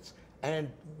exits. And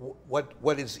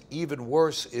what is even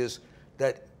worse is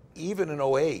that even in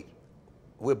 08,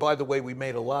 where, by the way, we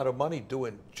made a lot of money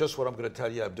doing just what I'm going to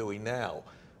tell you I'm doing now.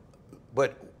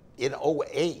 But in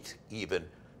 08 even,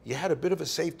 you had a bit of a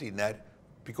safety net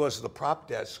because of the prop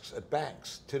desks at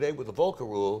banks. Today with the Volcker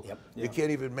rule, you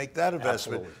can't even make that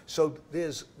investment. Absolutely.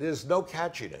 So there's no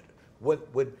catching it.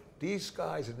 When these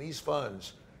guys and these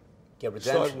funds Get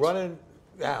start running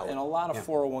out. And a lot of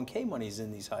 401k money is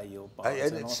in these high yield bonds.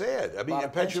 And it's sad. I mean, in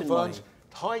pension funds,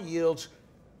 high yields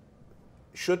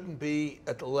shouldn't be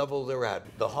at the level they're at.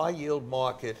 The high yield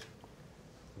market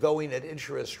going at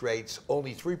interest rates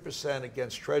only 3%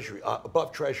 against Treasury,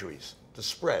 above Treasuries. The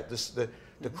spread,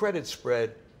 the credit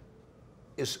spread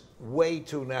is way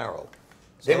too narrow.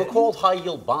 They were called high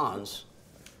yield bonds,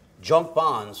 junk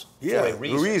bonds, for a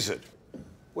reason.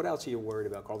 What else are you worried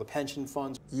about, Carl? The pension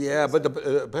funds? Yeah, but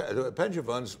the pension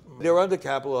funds, they're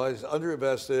undercapitalized,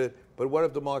 underinvested, but what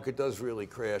if the market does really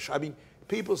crash? I mean,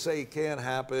 people say it can't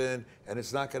happen, and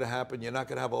it's not going to happen. You're not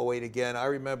going to have 08 again. I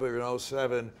remember in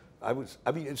 07, I mean,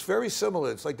 it's very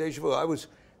similar. It's like deja vu. I was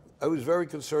very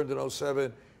concerned in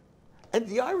 07. And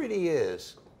the irony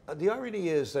is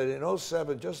that in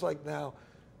 07, just like now,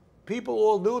 people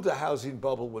all knew the housing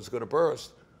bubble was going to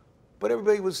burst. But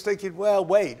everybody was thinking, well,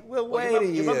 wait a year,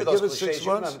 you remember those give it 6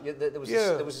 months. There was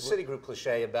a Citigroup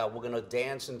cliche about we're going to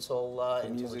dance until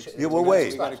Yeah, well,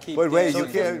 wait. But wait, you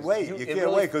can't wait. You can't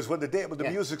really, wait because when the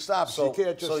music stops, you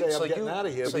can't just say I'm getting out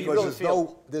of here because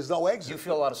there's no exit. You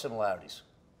feel a lot of similarities.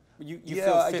 You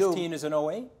feel 15 is an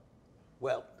 08?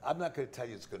 Well, I'm not going to tell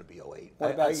you it's going to be 08.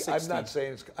 What about 16? I'm not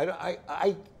saying it's.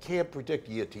 I can't predict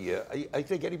year to year. I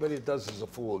think anybody that does is a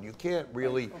fool. You can't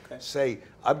really say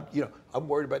I'm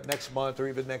worried about next month or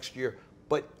even next year.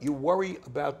 But you worry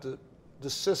about the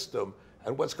system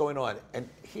and what's going on. And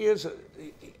here's,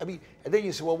 I mean, and then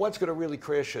you say, well, what's going to really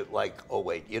crash it like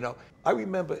 '08? You know, I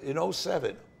remember in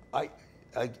 '07,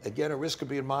 again, a risk of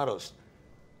being modest.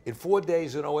 In 4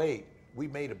 days in '08, we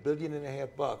made $1.5 billion,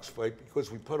 right,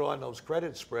 because we put on those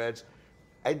credit spreads,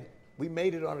 and we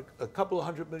made it on a couple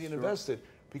of $100 million invested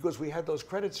because we had those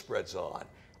credit spreads on.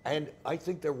 And I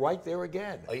think they're right there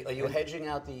again. Are you hedging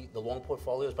out the long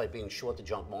portfolios by being short the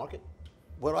junk market?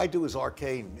 What I do is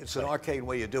arcane. It's an arcane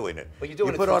way of doing it. But you're doing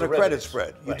you it put through on a credit derivatives.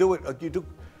 spread. You Right. do it.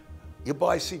 You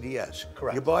buy CDS.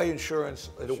 Correct. You buy insurance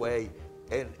in a way,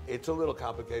 and it's a little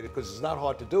complicated because it's not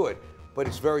hard to do it, but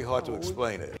it's very hard to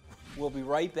explain it. We'll be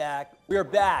right back. We are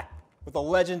back with the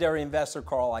legendary investor,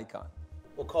 Carl Icahn.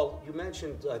 Well, Carl, you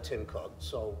mentioned Tim Cook,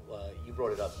 so you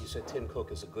brought it up. You said Tim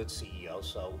Cook is a good CEO,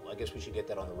 so I guess we should get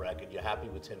that on the record. You're happy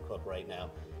with Tim Cook right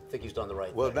now? I think he's done the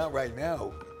right Well, thing. not right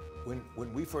now.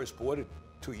 When we first bought it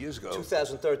 2 years ago,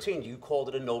 2013, you called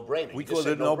it a no-brainer. we You just called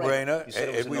said it a no-brainer, You said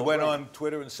it was and a we went no-brainer. on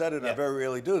Twitter and said it, and Yeah. I very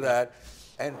rarely do that.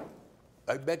 And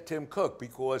I met Tim Cook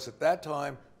because at that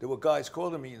time, there were guys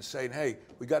calling me and saying, hey,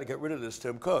 we got to get rid of this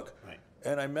Tim Cook. Right.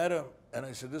 And I met him, and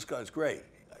I said, this guy's great.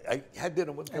 I had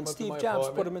dinner with him. And up to Steve my Jobs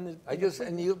apartment. put him in the-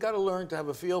 and you've got to learn to have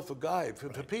a feel for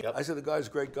people. Yep. I said, the guy's a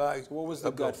great guy. So what was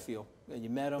the gut feel? You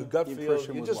met him? The gut the feel,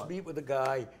 impression you was just what? meet with the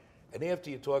guy, and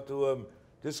after you talk to him,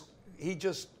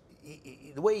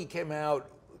 the way he came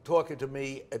out talking to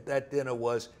me at that dinner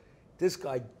was, this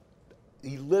guy,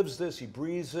 he lives this, he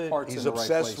breathes it, Heart's he's in the right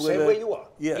obsessed place. with Same it. way you are.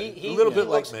 Yeah, He a little bit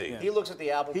looks, like me. He looks at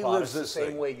the Apple He products lives the this same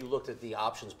thing. way you looked at the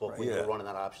options book when you were running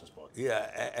that options book.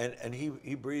 Yeah, and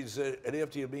he breathes it, and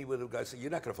after you meet with him, guys say, you're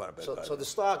not going to find a better guy. So the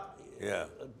stock, Yeah.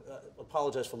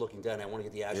 apologize for looking down. I want to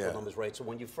get the actual Yeah. numbers right. So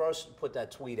when you first put that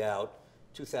tweet out,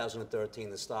 2013,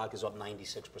 the stock is up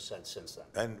 96% since then.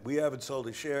 And we haven't sold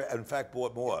a share, and in fact,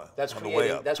 bought more That's on the way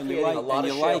creating, up. that's And you creating like, a lot and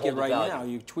of you like it shareholder right value. now.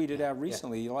 You tweeted out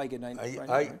recently. You like it right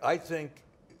now. I think,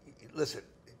 listen,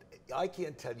 I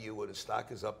can't tell you what the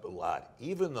stock is up a lot,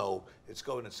 even though it's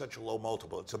going at such a low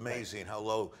multiple. It's amazing how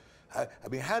low. I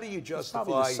mean, how do you It's justify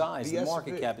probably the size. The S&P?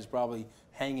 market cap is probably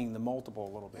hanging the multiple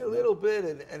a little bit. A little bit,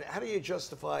 and how do you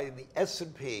justify the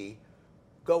S&P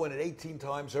going at 18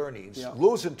 times earnings, Yeah.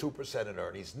 losing 2% in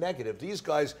earnings, negative? These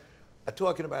guys are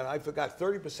talking about, I forgot,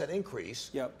 30% increase.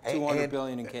 Yep, $200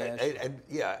 billion in cash. And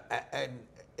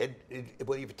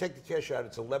when you take the cash out,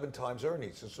 it's 11 times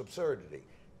earnings. It's absurdity.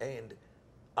 And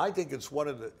I think it's one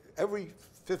of the, every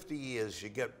 50 years you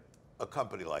get a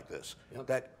company like this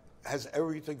that has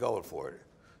everything going for it.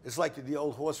 It's like the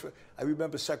old horse. I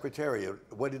remember Secretariat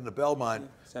went into Belmont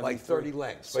by 30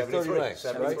 lengths. By 30 73, lengths,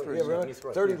 right? 73, Yeah, right?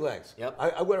 73, 30 yeah. lengths. Yep.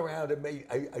 I went around and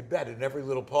I bet in every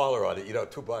little parlor on it,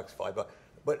 $2, $5.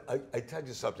 But I tell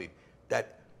you something,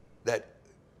 that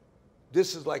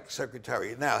this is like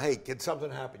Secretariat. Now, hey, can something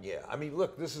happen? Yeah. I mean,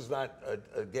 look, this is not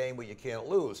a game where you can't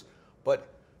lose.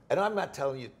 And I'm not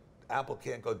telling you Apple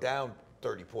can't go down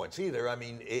 30 points either. I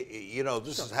mean,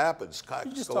 this happens.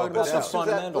 You're just Go talking up about and some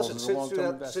down. fundamentals Listen, as a long-term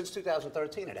investment. since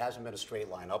 2013, it hasn't been a straight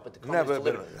line up, but the Never company's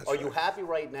been, delivered. that's Are you right. happy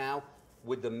right now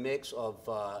with the mix of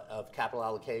capital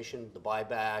allocation, the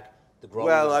buyback, the growth?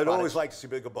 Well, I'd always like to see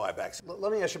bigger buybacks.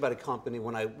 Let me ask you about a company.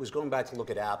 When I was going back to look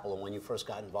at Apple and when you first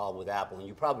got involved with Apple, and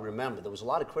you probably remember, there was a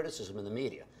lot of criticism in the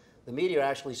media. The media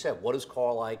actually said, what does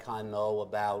Carl Icahn know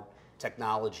about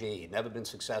technology? He'd never been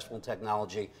successful in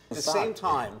technology. At the same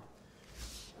time,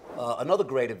 another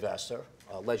great investor,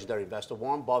 legendary investor,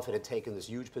 Warren Buffett, had taken this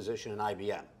huge position in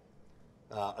IBM,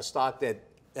 a stock that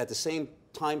at the same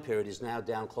time period is now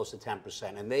down close to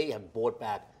 10%, and they have bought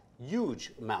back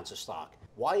huge amounts of stock.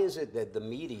 Why is it that the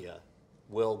media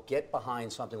will get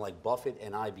behind something like Buffett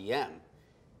and IBM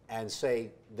and say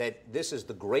that this is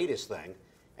the greatest thing,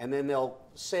 and then they'll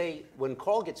say when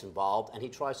Carl gets involved and he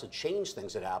tries to change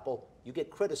things at Apple, you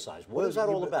get criticized? What is that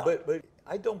all about? But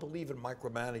I don't believe in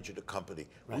micromanaging a company.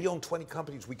 Right. We own 20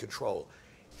 companies we control.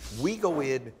 We go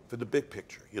in for the big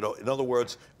picture. In other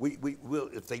words, we will,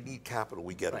 if they need capital,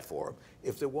 we get it for them.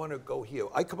 If they want to go here,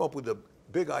 I come up with the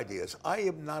big ideas. I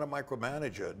am not a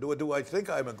micromanager, nor do I think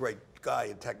I'm a great guy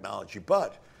in technology.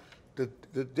 But the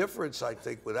difference, I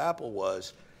think, with Apple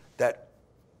was that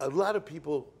a lot of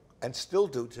people, and still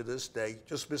do to this day,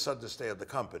 just misunderstand the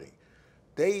company.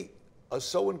 They are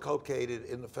so inculcated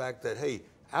in the fact that, hey,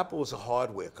 Apple is a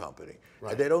hardware company,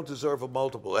 and they don't deserve a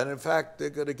multiple. And in fact, they're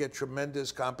going to get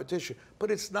tremendous competition. But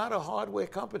it's not a hardware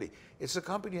company. It's a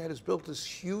company that has built this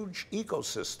huge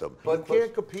ecosystem. You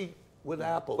can't compete with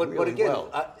Apple but really again,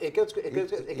 well. it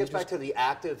gets back to the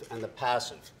active and the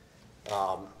passive,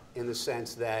 in the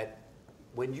sense that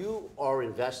when you are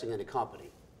investing in a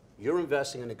company, you're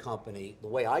investing in a company, the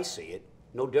way I see it,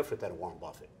 no different than a Warren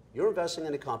Buffett. You're investing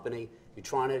in a company You're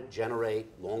trying to generate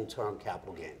long-term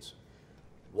capital gains.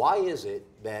 Why is it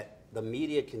that the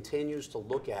media continues to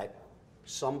look at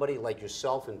somebody like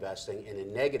yourself investing in a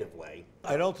negative way?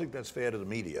 I don't think that's fair to the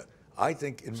media. I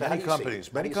think in many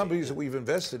companies that we've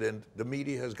invested in, the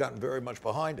media has gotten very much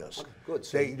behind us. Okay, good.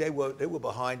 So they were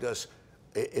behind us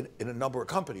in a number of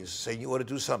companies saying you ought to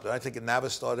do something. I think in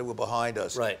Navistar they were behind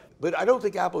us. Right. But I don't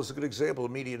think Apple is a good example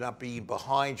of media not being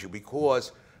behind you,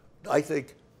 because I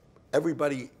think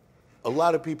a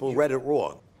lot of people read it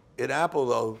wrong. In Apple,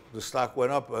 though, the stock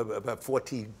went up about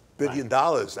 $14 billion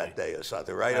that day or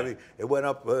something, right? I mean, it went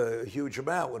up a huge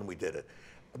amount when we did it.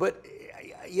 But,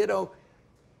 you know,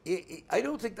 I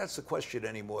don't think that's the question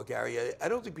anymore, Gary. I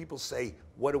don't think people say,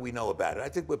 what do we know about it? I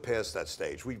think we're past that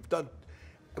stage. We've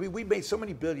made so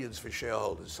many billions for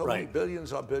shareholders, so many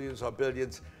billions on billions on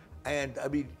billions. And I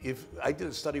mean, if I did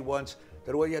a study once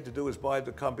that all you had to do is buy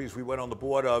the companies we went on the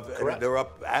board of, and they're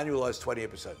up annualized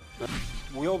 28%.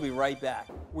 We'll be right back.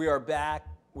 We are back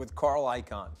with Carl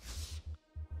Icahn.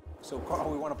 So, Carl,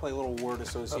 we want to play a little word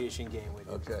association game with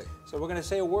you. Okay. So we're going to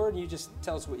say a word, and you just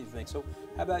tell us what you think. So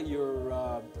how about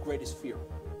your greatest fear?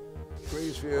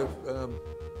 Greatest fear,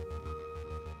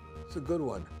 it's a good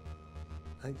one.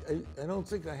 I don't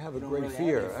think I have a great really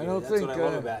fear. have I don't That's think. what I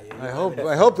love about you.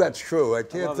 I hope that's true. I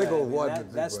can't think of one.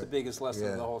 That's the biggest lesson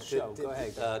of the whole show. Go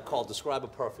ahead. Carl, describe a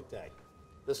perfect day.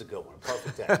 This is a good one. A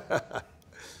perfect day.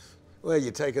 Well,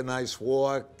 you take a nice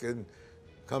walk and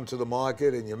come to the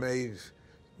market, and you made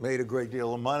a great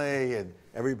deal of money, and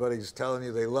everybody's telling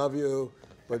you they love you,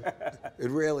 but it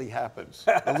rarely happens.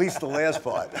 At least the last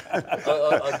part.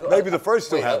 Maybe the first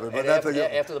two happen, but after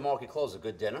the market closes, a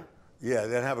good dinner. Yeah,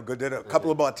 then have a good dinner, a couple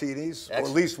of martinis, or at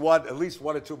least one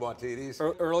or two martinis.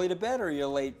 Early to bed, or you're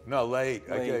late? No, late.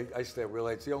 I stay up real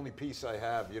late. It's the only peace I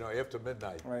have. You know, after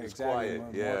midnight, it's exactly.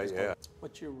 quiet. Yeah.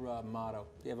 What's your motto?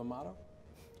 Do you have a motto?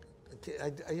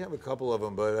 I have a couple of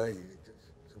them, but I'd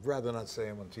rather not say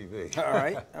them on TV. All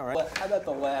right. Well, how about the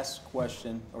last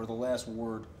question, or the last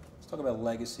word? Let's talk about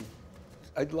legacy.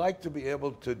 I'd like to be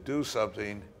able to do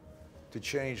something to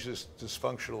change this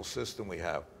dysfunctional system we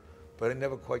have, but I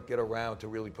never quite get around to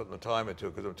really putting the time into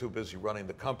it because I'm too busy running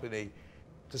the company.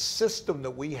 The system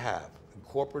that we have in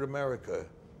corporate America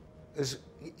it's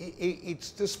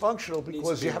dysfunctional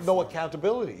because you have no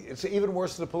accountability. It's even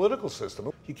worse than the political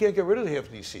system. You can't get rid of half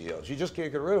of these CEOs. You just can't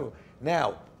get rid of them.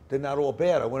 Now, they're not all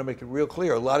bad. I want to make it real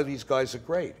clear. A lot of these guys are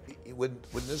great. When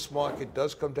this market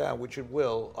does come down, which it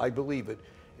will, I believe it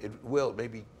will,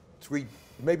 maybe 3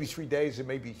 days and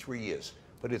maybe 3 years.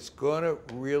 But it's going to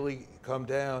really come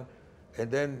down,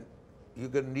 and then you're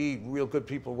going to need real good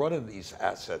people running these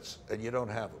assets, and you don't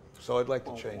have them. So I'd like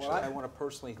to change that. I want to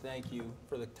personally thank you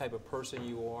for the type of person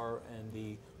you are and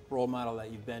the role model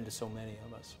that you've been to so many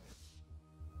of us.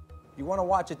 You want to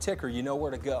watch a ticker, you know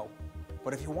where to go.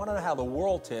 But if you want to know how the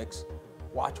world ticks,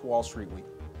 watch Wall Street Week.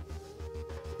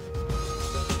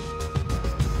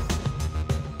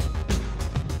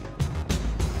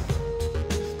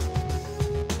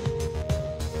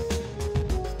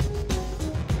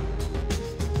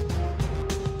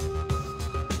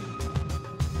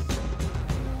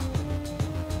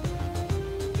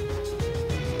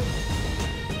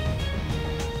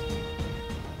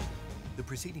 The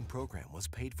preceding program was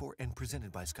paid for and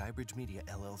presented by Skybridge Media,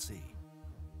 LLC.